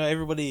 oh,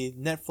 everybody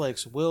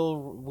Netflix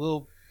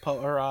will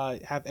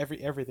have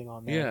everything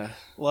on there. Yeah.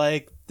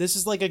 Like, this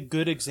is like a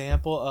good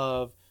example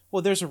of,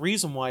 well, there's a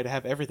reason why to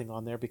have everything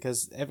on there,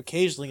 because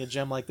occasionally a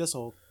gem like this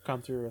will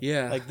come through.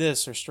 Yeah. Like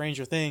this or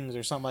Stranger Things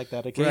or something like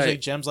that. Occasionally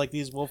gems like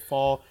these will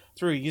fall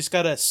through. You just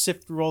gotta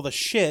sift through all the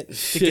shit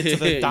to get to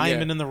the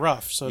diamond in the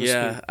rough, so to speak.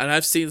 Yeah, and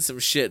I've seen some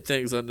shit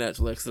things on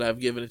Netflix that I've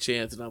given a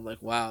chance, and I'm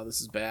like, wow,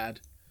 this is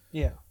bad.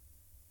 Yeah.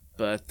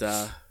 But,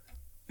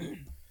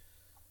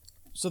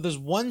 so there's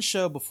one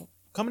show before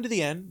coming to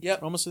the end.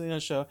 Yep. Almost to the end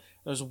of the show.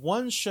 There's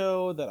one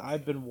show that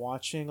I've been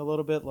watching a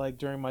little bit, like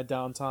during my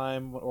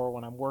downtime or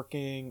when I'm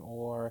working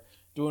or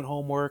doing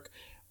homework.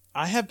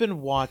 I have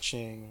been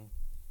watching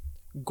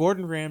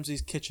Gordon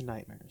Ramsay's Kitchen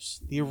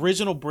Nightmares, the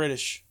original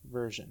British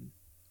version,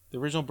 the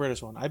original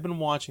British one. I've been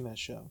watching that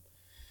show.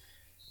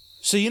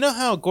 So you know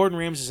how Gordon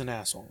Ramsay's an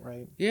asshole,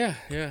 right? yeah,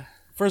 yeah.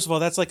 First of all,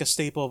 that's like a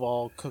staple of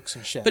all cooks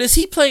and chefs. But is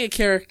he playing a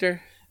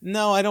character?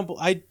 No, I don't.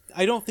 I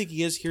don't think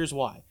he is. Here's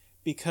why: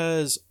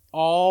 because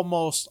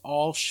almost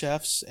all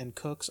chefs and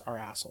cooks are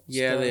assholes.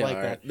 Yeah, They're they like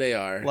are. that. They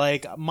are.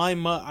 Like my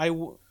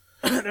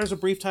there was a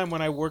brief time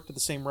when I worked at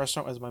the same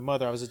restaurant as my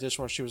mother. I was a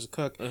dishwasher. She was a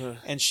cook,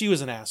 and she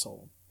was an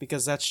asshole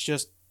because that's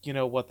just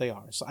what they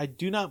are. So I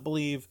do not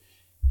believe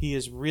he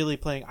is really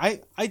playing.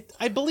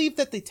 I believe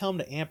that they tell him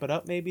to amp it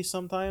up maybe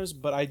sometimes,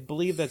 but I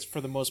believe that's for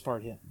the most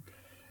part him.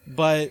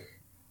 But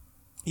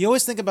you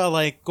always think about,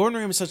 like, Gordon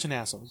Ramsay is such an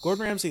asshole.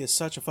 Gordon Ramsay is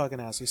such a fucking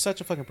asshole. He's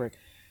such a fucking prick.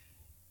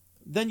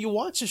 Then you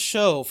watch a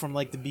show from,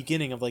 like, the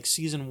beginning of, like,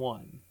 season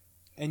 1,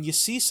 and you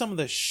see some of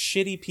the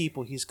shitty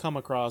people he's come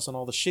across and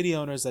all the shitty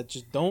owners that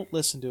just don't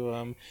listen to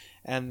him,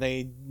 and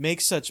they make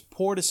such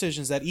poor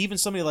decisions that even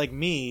somebody like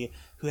me,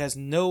 who has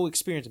no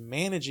experience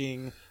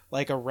managing,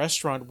 like, a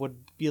restaurant, would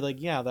be like,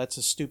 yeah, that's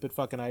a stupid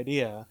fucking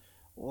idea.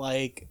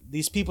 Like,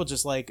 these people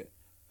just, like,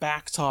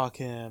 backtalk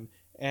him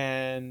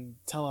and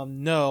tell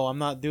him, no, I'm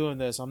not doing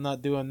this, I'm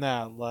not doing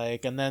that.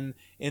 Like, and then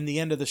in the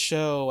end of the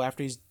show,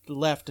 after he's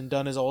left and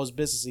done all his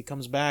business, he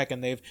comes back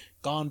and they've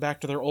gone back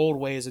to their old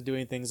ways of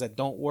doing things that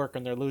don't work,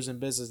 and they're losing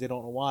business. They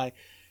don't know why.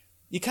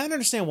 You kind of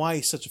understand why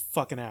he's such a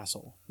fucking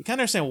asshole. You kind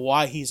of understand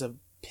why he's a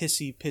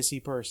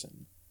pissy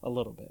person a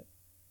little bit.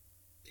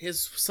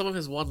 Some of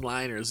his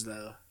one-liners,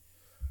 though.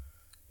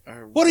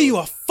 What are you,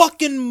 a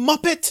fucking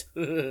Muppet?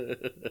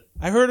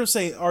 I heard him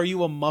say, "Are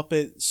you a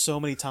Muppet?" so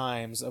many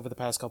times over the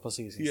past couple of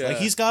seasons. Yeah. Like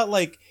he's got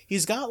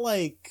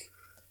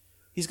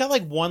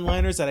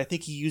one-liners that I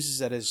think he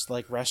uses at his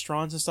like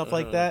restaurants and stuff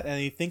like that, and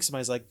he thinks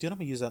somebody's like, "Dude, I'm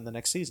gonna use that in the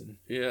next season."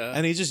 Yeah.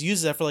 And he just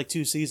uses that for like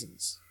 2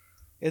 seasons.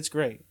 It's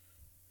great.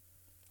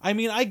 I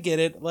mean, I get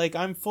it. Like,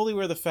 I'm fully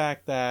aware of the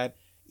fact that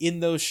in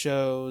those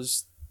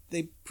shows,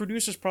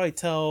 producers probably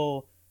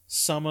tell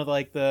some of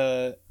like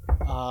the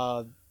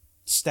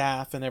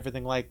staff and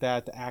everything like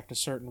that to act a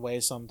certain way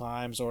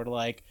sometimes, or to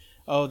like,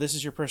 oh, this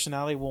is your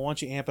personality, well, why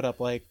don't you amp it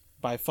up like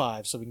by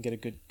 5 so we can get a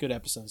good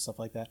episode and stuff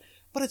like that.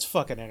 But it's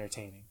fucking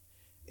entertaining.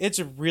 It's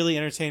really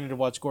entertaining to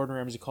watch Gordon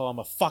Ramsay call him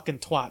a fucking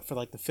twat for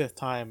like the 5th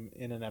time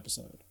in an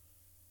episode.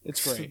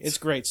 It's great. It's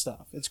great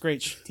stuff. It's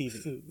great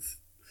TV.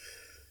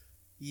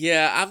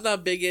 Yeah, I'm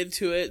not big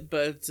into it,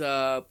 but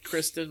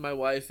Kristen, my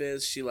wife,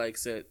 is. She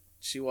likes it.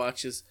 She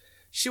watches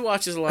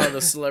a lot of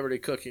the celebrity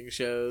cooking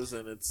shows,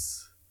 and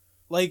it's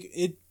like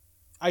it.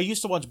 I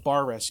used to watch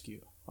Bar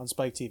Rescue on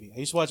Spike TV. I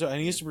used to watch it, and I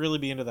used to really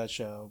be into that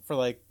show for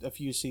like a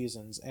few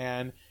seasons.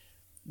 And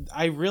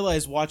I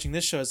realized watching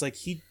this show is like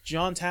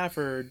John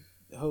Tafford,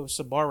 host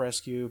of Bar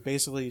Rescue,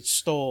 basically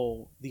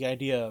stole the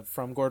idea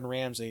from Gordon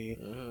Ramsay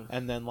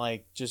and then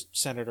like just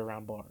centered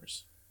around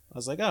bars. I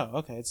was like, oh,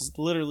 okay, it's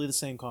literally the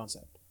same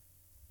concept.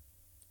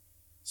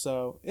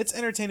 So it's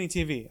entertaining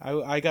TV.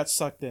 I got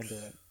sucked into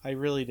it. I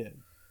really did.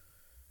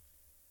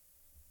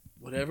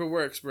 Whatever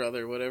works,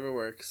 brother. Whatever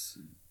works.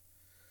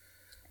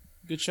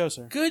 Good show,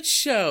 sir. Good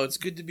show. It's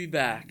good to be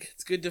back.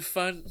 It's good to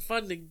fun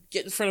to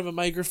get in front of a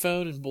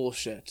microphone and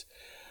bullshit.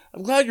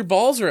 I'm glad your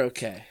balls are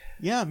okay.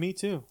 Yeah, me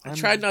too. I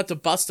tried not to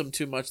bust them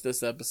too much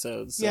this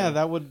episode. So. Yeah,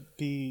 that would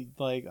be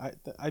like I'd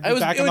be it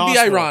back in the would hospital. be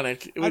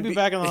ironic. I'd be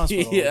back in the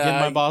hospital. Yeah, getting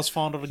my balls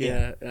fondled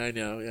again. Yeah, I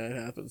know. Yeah, it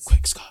happens.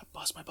 Quick, Scott,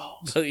 bust my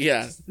balls.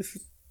 Yeah.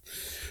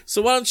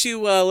 So why don't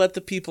you let the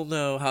people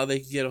know how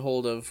they can get a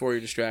hold of For Your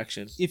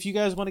Distraction? If you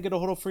guys want to get a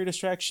hold of For Your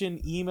Distraction,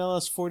 email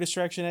us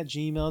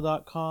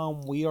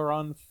fordistraction@gmail.com. We are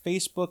on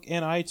Facebook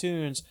and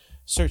iTunes.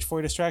 Search For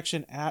Your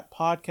Distraction at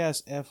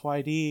Podcast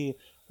FYD.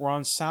 We're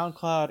on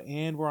SoundCloud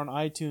and we're on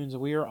iTunes.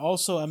 We are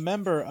also a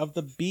member of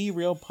the Be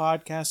Real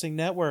Podcasting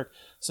Network.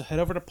 So head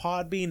over to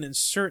Podbean and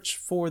search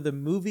for the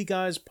Movie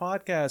Guys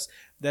Podcast.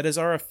 That is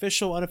our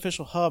official,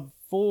 unofficial hub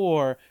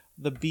for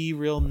the Be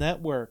Real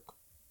Network.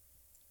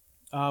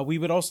 We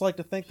would also like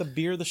to thank the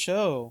beer of the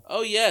show.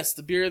 Oh, yes,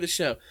 the beer of the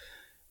show.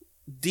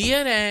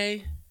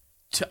 DNA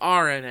to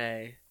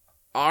RNA,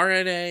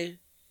 RNA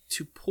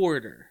to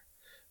Porter.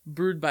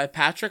 Brewed by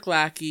Patrick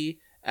Lackey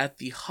at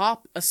the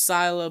Hop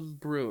Asylum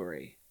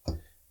Brewery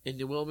in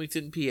New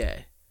Wilmington,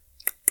 PA.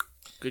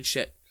 Good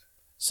shit.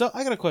 So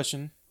I got a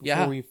question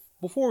before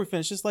before we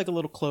finish, just like a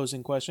little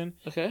closing question.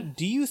 Okay.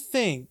 Do you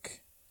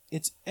think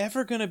it's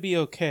ever going to be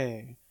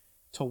okay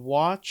to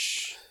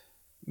watch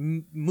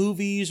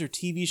movies or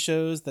TV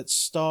shows that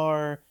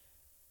star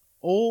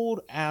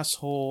old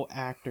asshole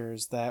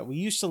actors that we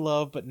used to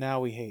love but now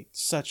we hate,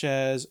 such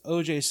as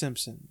O.J.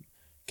 Simpson,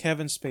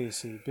 Kevin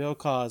Spacey, Bill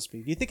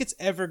Cosby? Do you think it's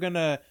ever going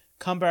to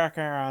come back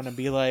around and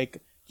be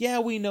like, yeah,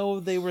 we know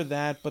they were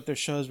that, but their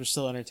shows were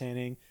still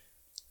entertaining?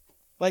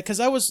 Like, because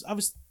I was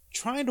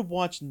trying to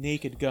watch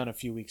Naked Gun a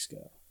few weeks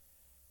ago.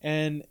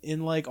 And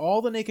in like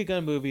all the Naked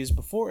Gun movies,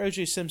 before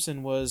O.J.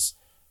 Simpson was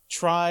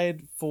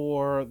tried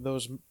for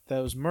those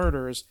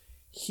murders,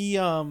 he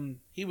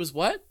was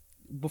what?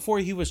 Before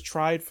he was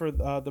tried for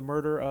the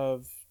murder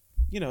of,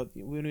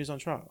 when he was on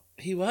trial.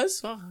 He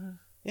was? Oh.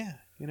 Yeah,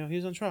 he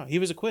was on trial. He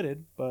was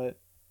acquitted, but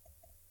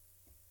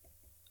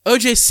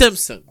O.J.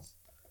 Simpson,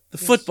 the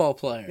football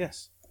player.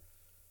 Yes.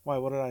 Why?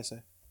 What did I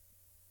say?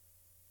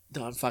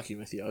 No, I'm fucking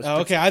with you.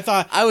 Okay, I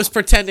thought I was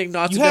pretending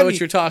not to know what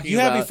you're talking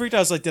about. You had me freaked out.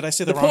 I was like, did I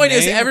say the wrong name? The point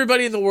is,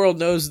 everybody in the world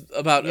knows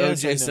about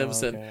Yes, O.J.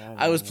 Simpson. Okay,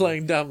 I was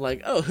playing dumb,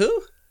 like, oh,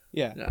 who?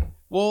 Yeah. No.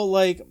 Well,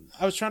 like,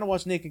 I was trying to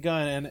watch Naked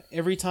Gun, and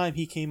every time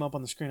he came up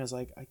on the screen, I was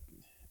like,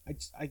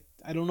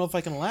 I don't know if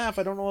I can laugh.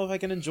 I don't know if I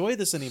can enjoy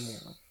this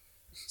anymore.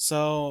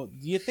 So,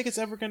 do you think there's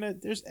ever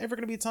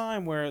gonna be a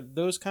time where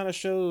those kind of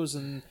shows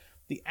and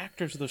the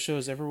actors of those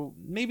shows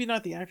maybe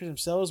not the actors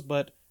themselves,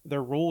 but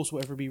their roles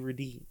will ever be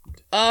redeemed?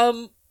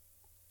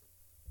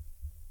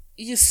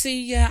 You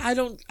see, yeah, I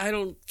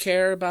don't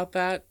care about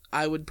that.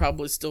 I would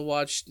probably still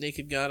watch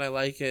Naked Gun. I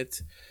like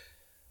it.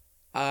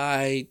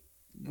 I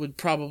would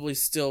probably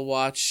still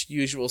watch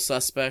Usual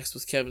Suspects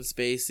with Kevin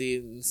Spacey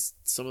and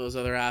some of those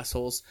other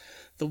assholes.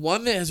 The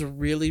one that has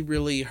really,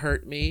 really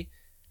hurt me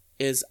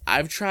is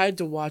I've tried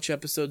to watch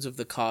episodes of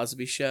The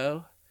Cosby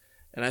Show,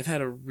 and I've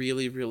had a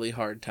really, really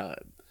hard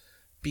time.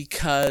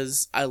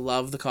 Because I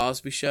love The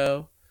Cosby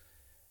Show,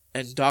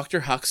 and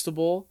Dr.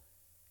 Huxtable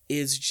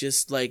is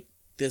just like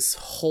this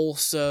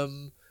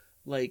wholesome,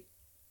 like,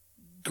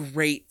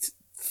 great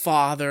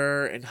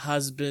father and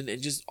husband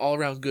and just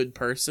all-around good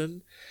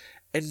person.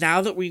 And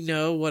now that we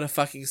know what a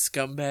fucking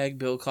scumbag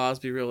Bill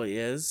Cosby really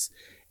is,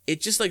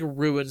 it just, like,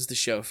 ruins the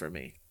show for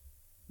me.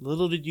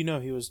 Little did you know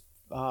he was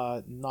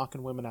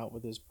knocking women out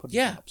with his pudding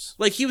pops.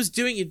 Like, he was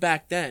doing it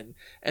back then,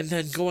 and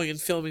then going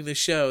and filming the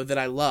show that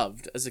I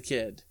loved as a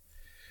kid.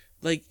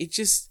 Like,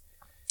 it's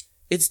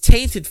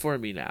tainted for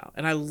me now,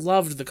 and I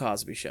loved The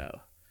Cosby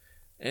Show.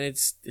 And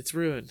it's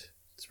ruined.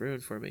 It's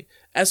ruined for me.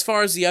 As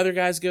far as the other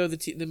guys go,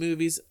 the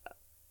movies,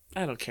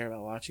 I don't care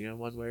about watching them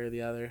one way or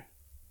the other.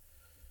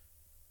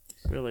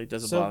 Really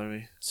doesn't bother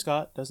me.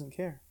 Scott doesn't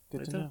care.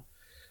 Good to know.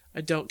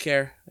 I don't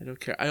care.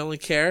 I only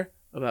care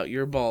about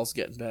your balls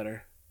getting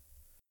better.